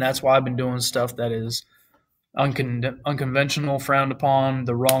with me, and that's why I've been doing stuff that is unconventional, frowned upon,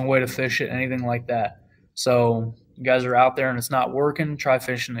 the wrong way to fish it, anything like that. So you guys are out there and it's not working, try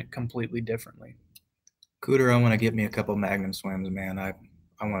fishing it completely differently. Cooter, I want to get me a couple Magnum swims, man. I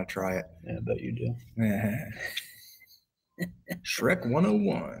want to try it. Yeah, I bet you do. Shrek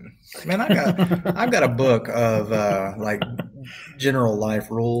 101. Man, I've got a book of like general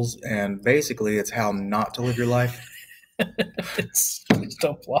life rules, and basically it's how not to live your life. Please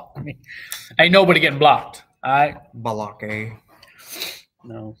don't block me. Ain't nobody getting blocked. All right. Balake.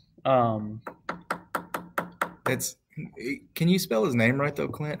 No. Can you spell his name right though,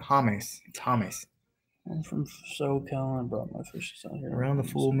 Clint? James. It's James. I'm from SoCal. I brought my fishes out here. Around the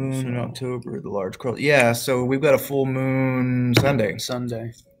full moon in October, the large curl. Yeah, so we've got a full moon Sunday.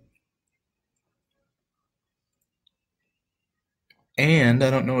 And I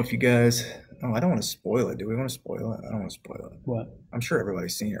don't know if you guys. Oh, I don't want to spoil it. Do we want to spoil it? I don't want to spoil it. What? I'm sure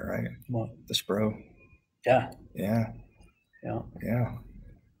everybody's seen it, right? What? The Spro. Yeah. Yeah. Yeah. Yeah.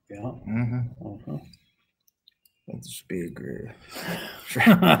 Yeah. Mm-hmm. That should be agreed.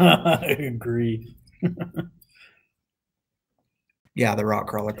 I agree. Yeah, the rock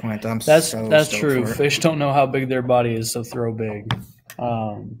crawler, Clint. That's true. Fish don't know how big their body is, so throw big.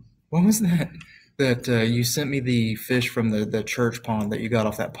 What was that? That you sent me the fish from the church pond that you got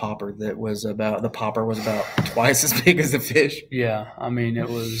off that popper. The popper was about twice as big as the fish. Yeah, I mean it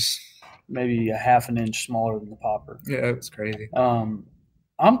was maybe a half an inch smaller than the popper. Yeah, it was crazy. I'm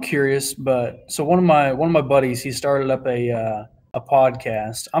curious, but so one of my buddies, he started up a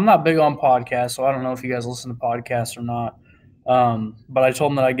podcast. I'm not big on podcasts, so I don't know if you guys listen to podcasts or not. But I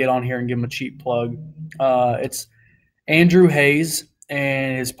told him that I'd get on here and give him a cheap plug. It's Andrew Hayes,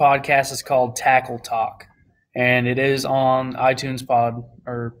 and his podcast is called Tackle Talk, and it is on iTunes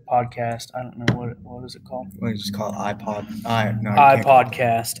podcast. I don't know what is it called. What just call it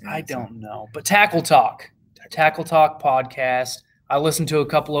iPodcast? I don't know, but Tackle Talk podcast. I listened to a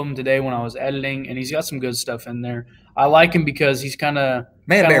couple of them today when I was editing, and he's got some good stuff in there. I like him because he's kind of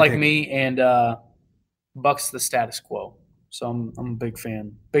like me and bucks the status quo. So I'm a big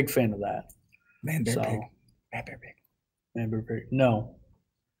fan of that. Man Bear Pig. Man Bear Pig. No,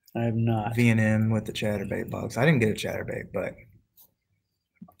 I have not. V&M with the chatterbait box. I didn't get a chatterbait, but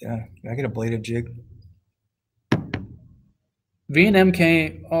yeah, I get a bladed jig. V&M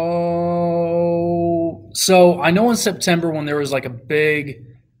came. Oh, so I know in September when there was like a big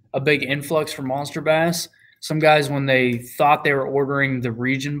influx for monster bass. Some guys, when they thought they were ordering the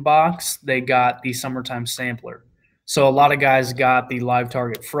region box, they got the summertime sampler. So a lot of guys got the live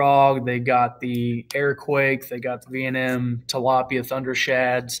target frog, they got the airquake, they got the V&M tilapia thunder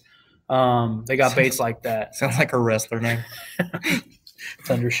shads. They got baits like that. Sounds like a wrestler name.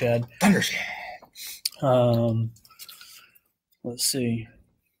 Thunder shad. Let's see.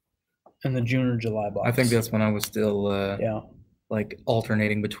 In the June or July box. I think that's when I was still like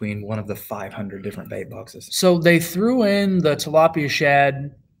alternating between one of the 500 different bait boxes. So they threw in the tilapia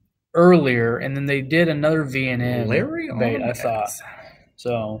shad earlier, and then they did another V&M bait, I thought.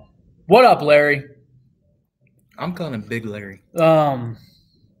 So, what up, Larry? I'm calling him Big Larry.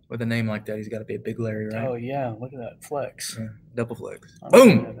 With a name like that, he's got to be a Big Larry, right? Oh, yeah. Look at that flex. Yeah, double flex.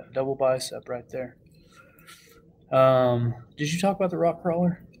 Boom! That double bicep right there. Did you talk about the rock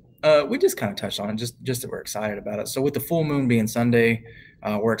crawler? We just kind of touched on it, just that we're excited about it. So with the full moon being Sunday,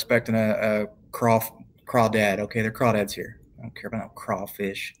 we're expecting a crawdad. Okay, they're crawdads here. I don't care about no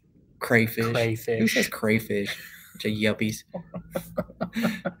crawfish, crayfish. Who says crayfish? Bunch of yuppies.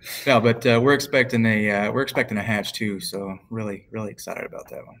 No, but we're expecting a hatch too. So really excited about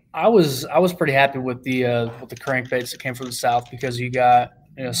that one. I was pretty happy with the crankbaits that came from the south, because you got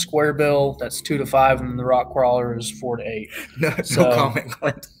square bill, that's 2 to 5, and then the rock crawler is 4 to 8. No comment,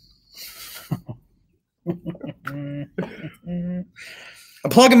 Clint. I'm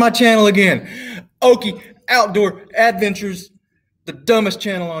plugging my channel again. Okie Outdoor Adventures, the dumbest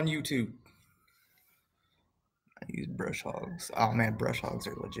channel on YouTube. I use brush hogs. Oh man, brush hogs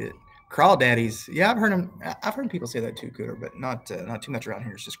are legit. Crawdaddies. Yeah, I've heard people say that too, Cooter, but not too much around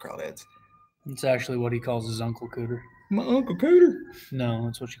here. It's just crawdads. It's actually what he calls his Uncle Cooter. My Uncle Cooter? No,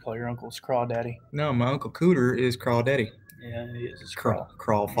 that's what you call your uncle's Crawdaddy. No, my Uncle Cooter is Crawdaddy. Yeah, he is. It's Crawl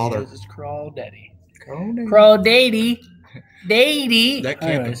father. He is his Crawdaddy. Crawdaddy. Daddy. That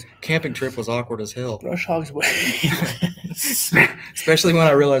camping trip was awkward as hell. Brush hogs way. Especially when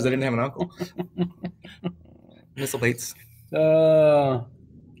I realized I didn't have an uncle. Missile baits. I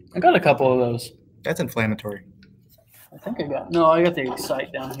got a couple of those. That's inflammatory. I think I got the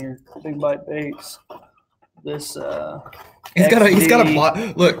Excite down here. Big Bite Baits. This he's got a box.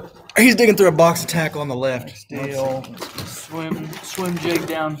 Look, he's digging through a box of tackle on the left. Steel swim jig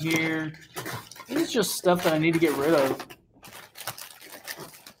down here. This is just stuff that I need to get rid of.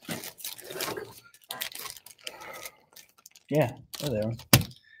 Yeah, there they are.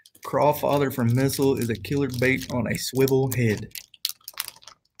 Crawl father from Missile is a killer bait on a swivel head.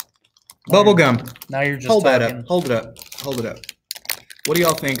 Bubblegum. Now you're just Hold talking. that up. Hold it up. What do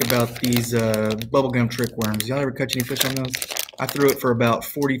y'all think about these bubblegum trick worms? Y'all ever catch any fish on those? I threw it for about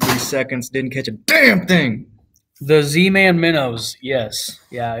 43 seconds. Didn't catch a damn thing. The Z-Man minnows, yes.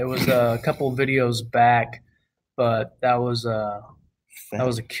 Yeah, it was a couple of videos back, but that was a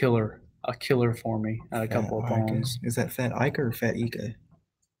killer for me at a couple of ponds. Is that Fat Ike or Fat Ika?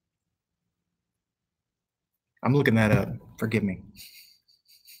 I'm looking that up. Forgive me.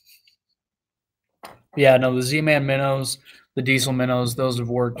 Yeah, no, the Z-Man minnows, the diesel minnows, those have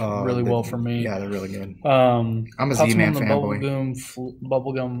worked really well for me. Yeah, they're really good. I'm a Z-Man fanboy.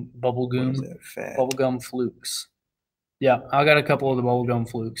 Bubblegum flukes. Yeah, I got a couple of the bubblegum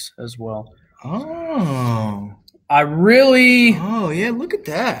flukes as well. Oh. Oh, yeah, look at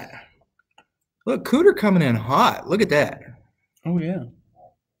that. Look, Cooter coming in hot. Look at that. Oh, yeah.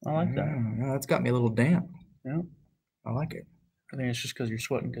 I like that. Yeah, that's got me a little damp. Yeah. I like it. I think it's just because you're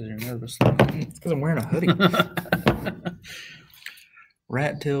sweating because you're nervous. It's because I'm wearing a hoodie.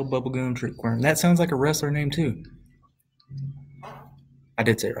 Rat tail bubblegum trick worm. That sounds like a wrestler name, too. I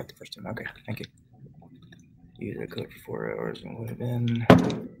did say it right the first time. Okay, thank you. Use it cook for 4 hours and would have been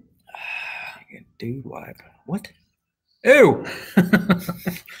dude wipe. What? Ew!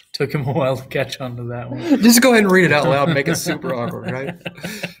 Took him a while to catch on to that one. Just go ahead and read it out loud and make it super awkward, right?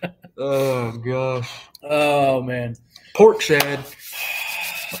 Oh gosh. Oh man. Pork shad.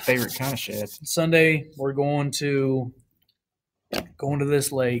 My favorite kind of shad. Sunday we're going to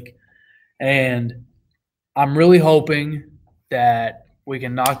this lake, and I'm really hoping that we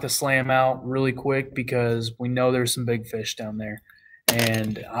can knock the slam out really quick because we know there's some big fish down there,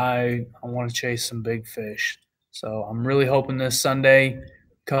 and I want to chase some big fish. So I'm really hoping this Sunday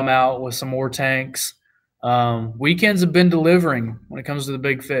come out with some more tanks. Weekends have been delivering when it comes to the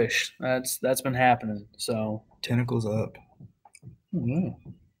big fish. That's been happening. So tentacles up. Yeah.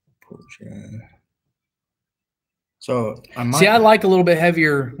 So I like a little bit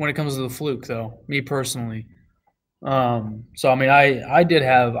heavier when it comes to the fluke, though. Me personally. So I mean, I had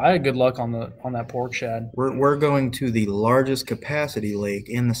good luck on that pork shad. We're going to the largest capacity lake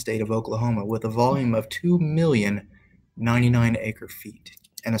in the state of Oklahoma with a volume of 2,099 acre-feet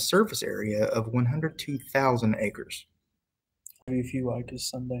and a surface area of 102,000 acres. If you like this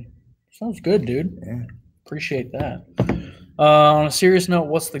Sunday, sounds good, dude. Yeah, appreciate that. On a serious note,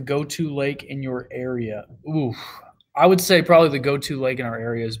 what's the go-to lake in your area? Ooh, I would say probably the go-to lake in our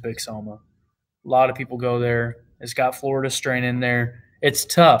area is Big Soma. A lot of people go there. It's got Florida strain in there. It's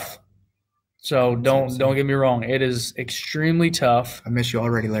tough. So don't get me wrong. It is extremely tough. I miss you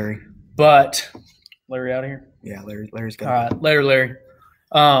already, Larry. But Larry out of here? Yeah, Larry's got it. All right, later, Larry.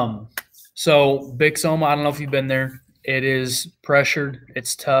 So Big Soma, I don't know if you've been there. It is pressured.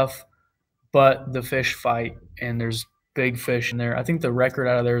 It's tough, but the fish fight, and there's big fish in there. I think the record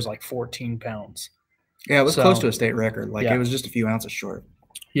out of there is like 14 pounds. Yeah, it was close to a state record. It was just a few ounces short.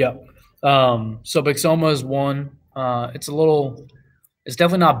 Yeah. So Big Soma is one. It's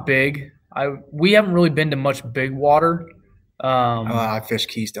definitely not big. We haven't really been to much big water. I fished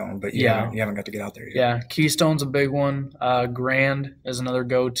Keystone, but you haven't got to get out there yet. Yeah, Keystone's a big one. Grand is another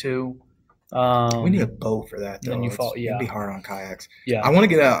go-to. We need a boat for that, though. It'd be hard on kayaks. Yeah, I want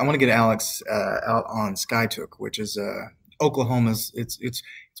to get Alex out on Skytook, which is Oklahoma's. It's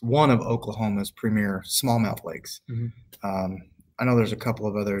one of Oklahoma's premier smallmouth lakes. Mm-hmm. I know there's a couple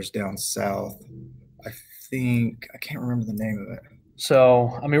of others down south. I can't remember the name of it.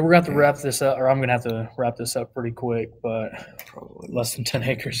 So, I mean, we're going to have to wrap this up, or I'm going to have to wrap this up pretty quick, but probably less than 10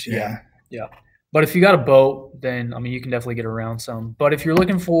 acres. Yeah. But if you got a boat, then, I mean, you can definitely get around some. But if you're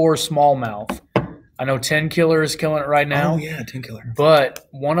looking for smallmouth, I know 10 Killer is killing it right now. Oh, yeah, 10 Killer. But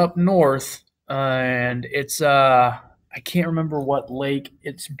one up north, and it's I can't remember what lake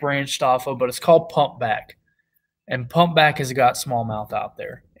it's branched off of, but it's called Pumpback. And Pumpback has got smallmouth out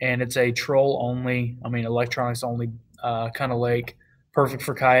there. And it's a troll-only, I mean, electronics-only kind of lake. Perfect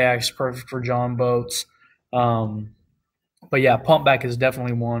for kayaks, perfect for john boats. But, yeah, Pumpback is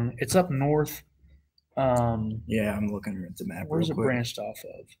definitely one. It's up north. Yeah, I'm looking at the map. Where's it branched off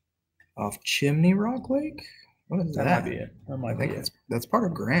of? Off Chimney Rock Lake? What is that? That might be it. That might be it. That's part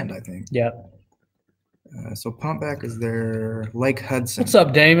of Grand, I think. Yeah. So Pumpback is there. Lake Hudson. What's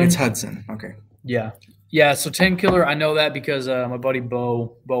up, Damon? It's Hudson. Okay. Yeah. Yeah, so 10 Killer, I know that because my buddy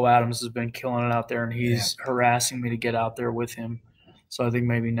Bo Adams has been killing it out there, and he's harassing me to get out there with him. So I think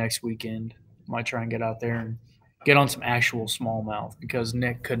maybe next weekend I might try and get out there and get on some actual smallmouth because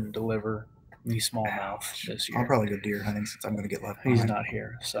Nick couldn't deliver me smallmouth this year. I'll probably go deer hunting since I'm going to get left behind. He's not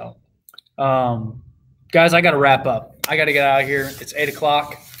here. So, guys, I got to wrap up. I got to get out of here. It's 8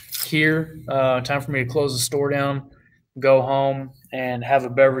 o'clock here. Time for me to close the store down, go home, and have a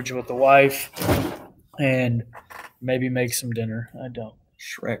beverage with the wife, and maybe make some dinner. I don't.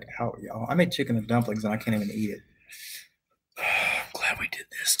 Shrek out, y'all. I made chicken and dumplings, and I can't even eat it. I'm glad we did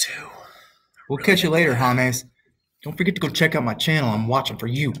this, too. We'll catch you later, James. Don't forget to go check out my channel. I'm watching for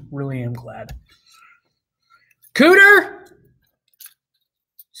you. Really am glad. Cooter!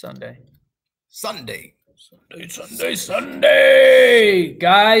 Sunday.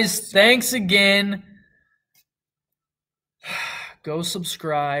 Guys, thanks again. Go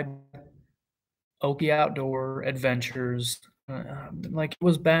subscribe. Okie Outdoor Adventures. Like it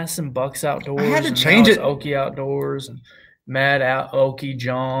was Bass and Bucks Outdoors. I had to change it. Okie Outdoors and Mad Out Okie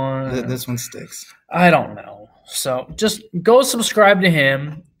John. This one sticks. I don't know. So just go subscribe to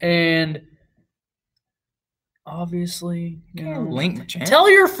him, and obviously, link my channel. Tell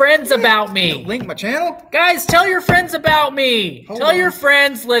your friends about me. Link my channel, guys. Tell your friends about me. Tell your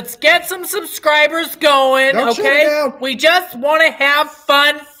friends. Let's get some subscribers going. Okay, we just want to have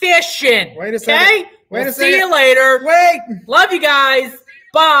fun fishing. Wait a second. We'll see you later. Wait. Love you guys.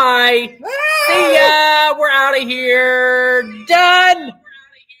 Bye. See ya. We're out of here. Done.